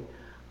glory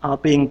are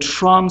being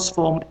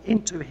transformed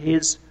into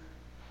his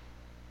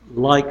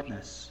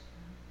likeness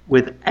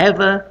with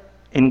ever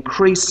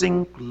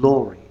increasing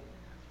glory,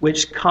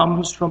 which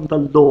comes from the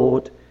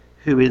Lord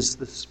who is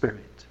the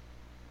Spirit.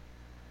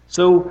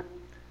 So,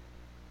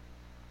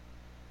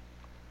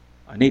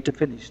 I need to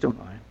finish, don't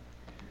I?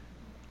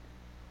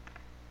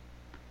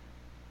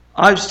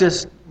 I was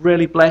just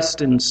really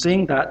blessed in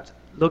seeing that,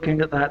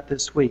 looking at that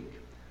this week,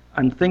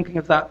 and thinking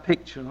of that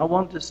picture. And I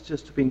want us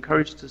just to be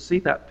encouraged to see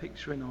that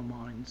picture in our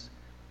minds,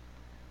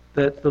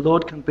 that the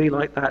Lord can be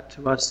like that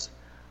to us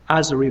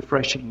as a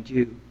refreshing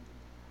dew.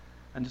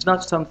 And it's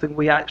not something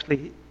we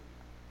actually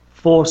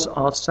force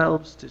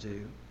ourselves to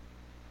do,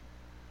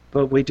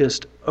 but we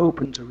just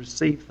open to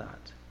receive that.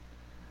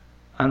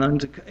 And I'm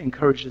to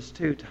encourage us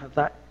too to have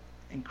that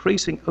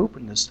increasing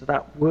openness to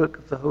that work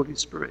of the Holy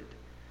Spirit,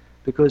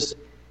 because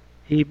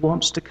he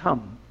wants to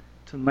come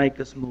to make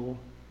us more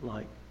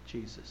like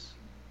Jesus.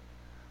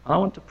 I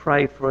want to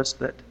pray for us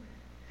that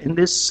in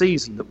this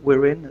season that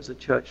we're in as a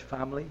church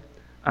family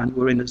and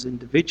we're in as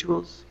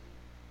individuals,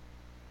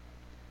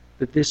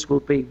 that this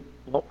will be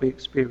what we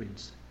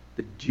experience,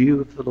 the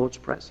dew of the Lord's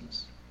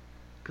presence,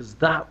 because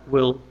that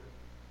will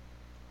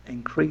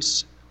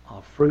increase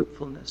our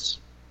fruitfulness,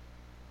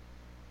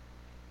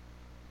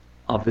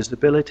 our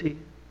visibility,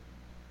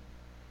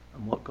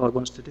 and what God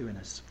wants to do in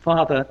us.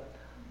 Father,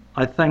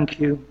 I thank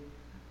you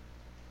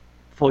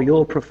for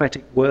your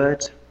prophetic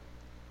word.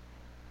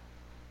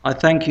 I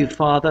thank you,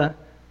 Father,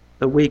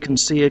 that we can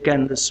see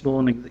again this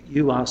morning that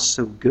you are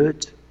so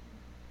good,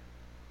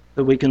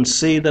 that we can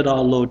see that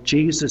our Lord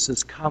Jesus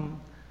has come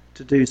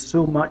to do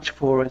so much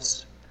for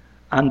us,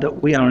 and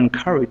that we are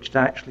encouraged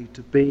actually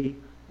to be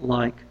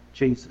like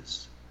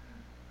Jesus.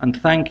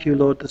 And thank you,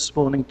 Lord, this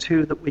morning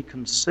too, that we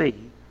can see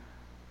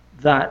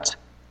that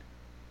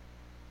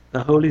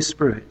the Holy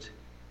Spirit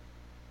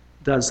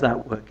does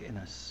that work in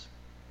us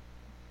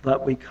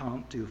that we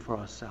can't do for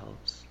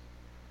ourselves.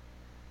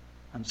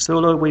 And so,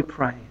 Lord, we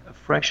pray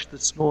afresh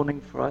this morning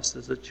for us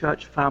as a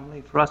church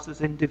family, for us as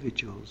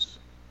individuals.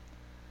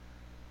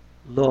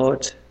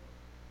 Lord,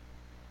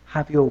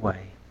 have your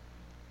way.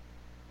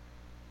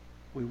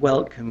 We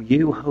welcome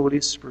you,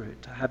 Holy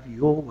Spirit, to have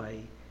your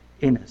way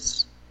in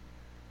us,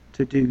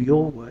 to do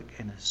your work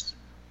in us.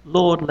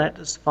 Lord, let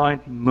us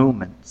find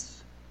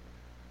moments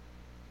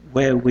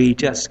where we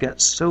just get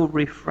so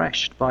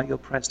refreshed by your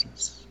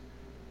presence,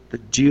 the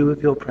dew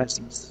of your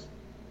presence,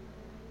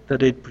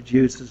 that it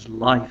produces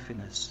life in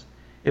us.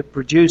 It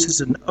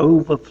produces an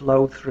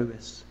overflow through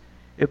us.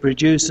 It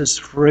produces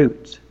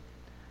fruit.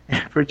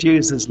 It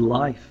produces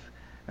life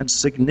and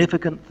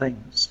significant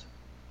things.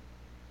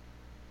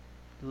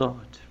 Lord,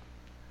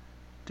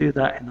 do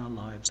that in our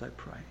lives, I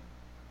pray.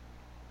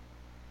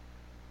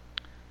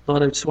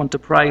 Lord, I just want to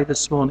pray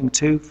this morning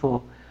too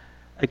for,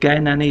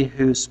 again, any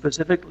who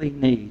specifically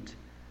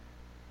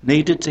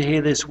needed to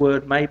hear this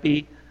word,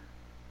 maybe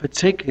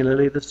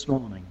particularly this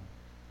morning,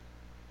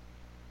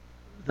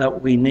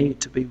 that we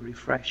need to be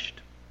refreshed.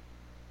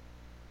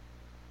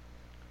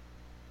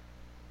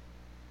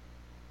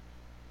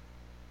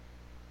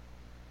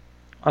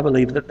 I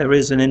believe that there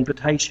is an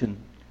invitation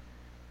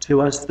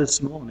to us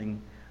this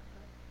morning,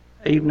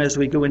 even as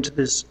we go into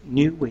this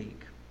new week,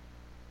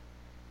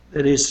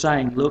 that is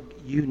saying, look,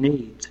 you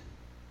need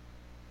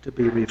to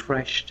be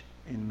refreshed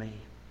in me.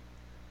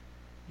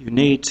 You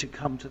need to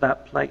come to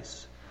that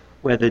place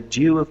where the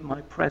dew of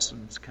my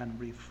presence can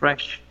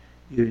refresh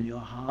you in your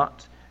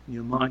heart, in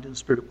your mind and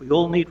spirit. We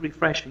all need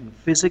refreshing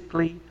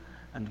physically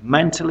and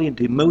mentally and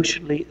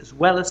emotionally as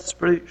well as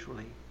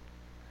spiritually,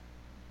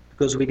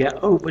 because we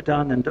get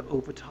overdone and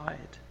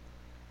overtired.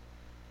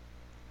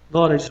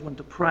 Lord, I just want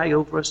to pray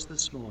over us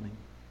this morning.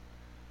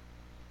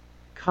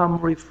 Come,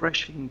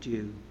 refreshing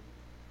dew.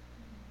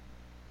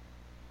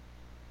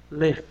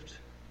 Lift,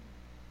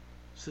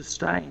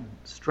 sustain,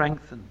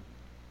 strengthen,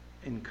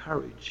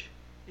 encourage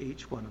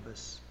each one of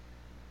us.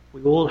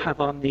 We all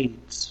have our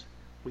needs.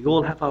 We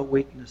all have our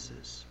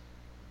weaknesses.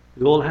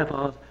 We all have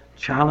our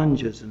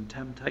challenges and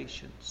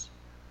temptations.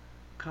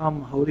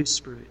 Come, Holy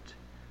Spirit,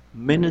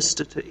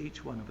 minister to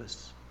each one of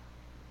us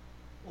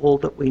all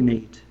that we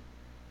need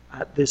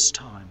at this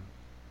time,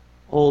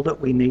 all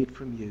that we need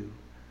from you.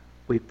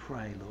 We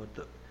pray, Lord,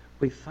 that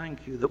we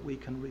thank you that we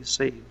can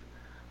receive.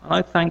 And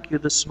I thank you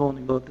this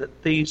morning, Lord,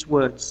 that these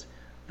words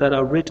that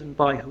are written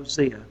by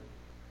Hosea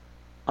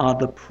are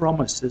the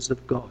promises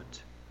of God,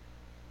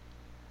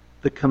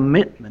 the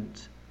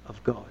commitment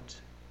of God.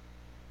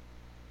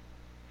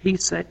 He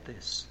said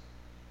this,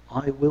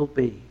 I will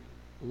be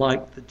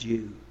like the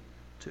dew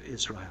to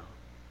Israel.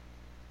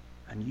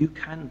 And you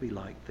can be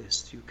like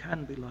this. You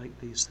can be like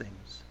these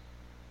things.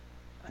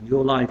 And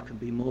your life can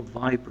be more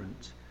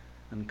vibrant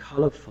and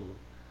colourful,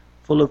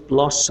 full of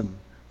blossom,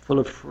 full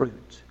of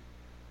fruit,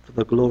 for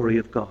the glory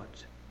of God.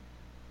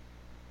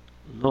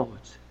 Lord,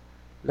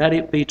 let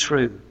it be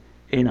true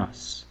in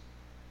us.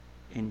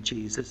 In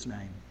Jesus'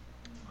 name,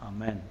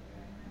 amen.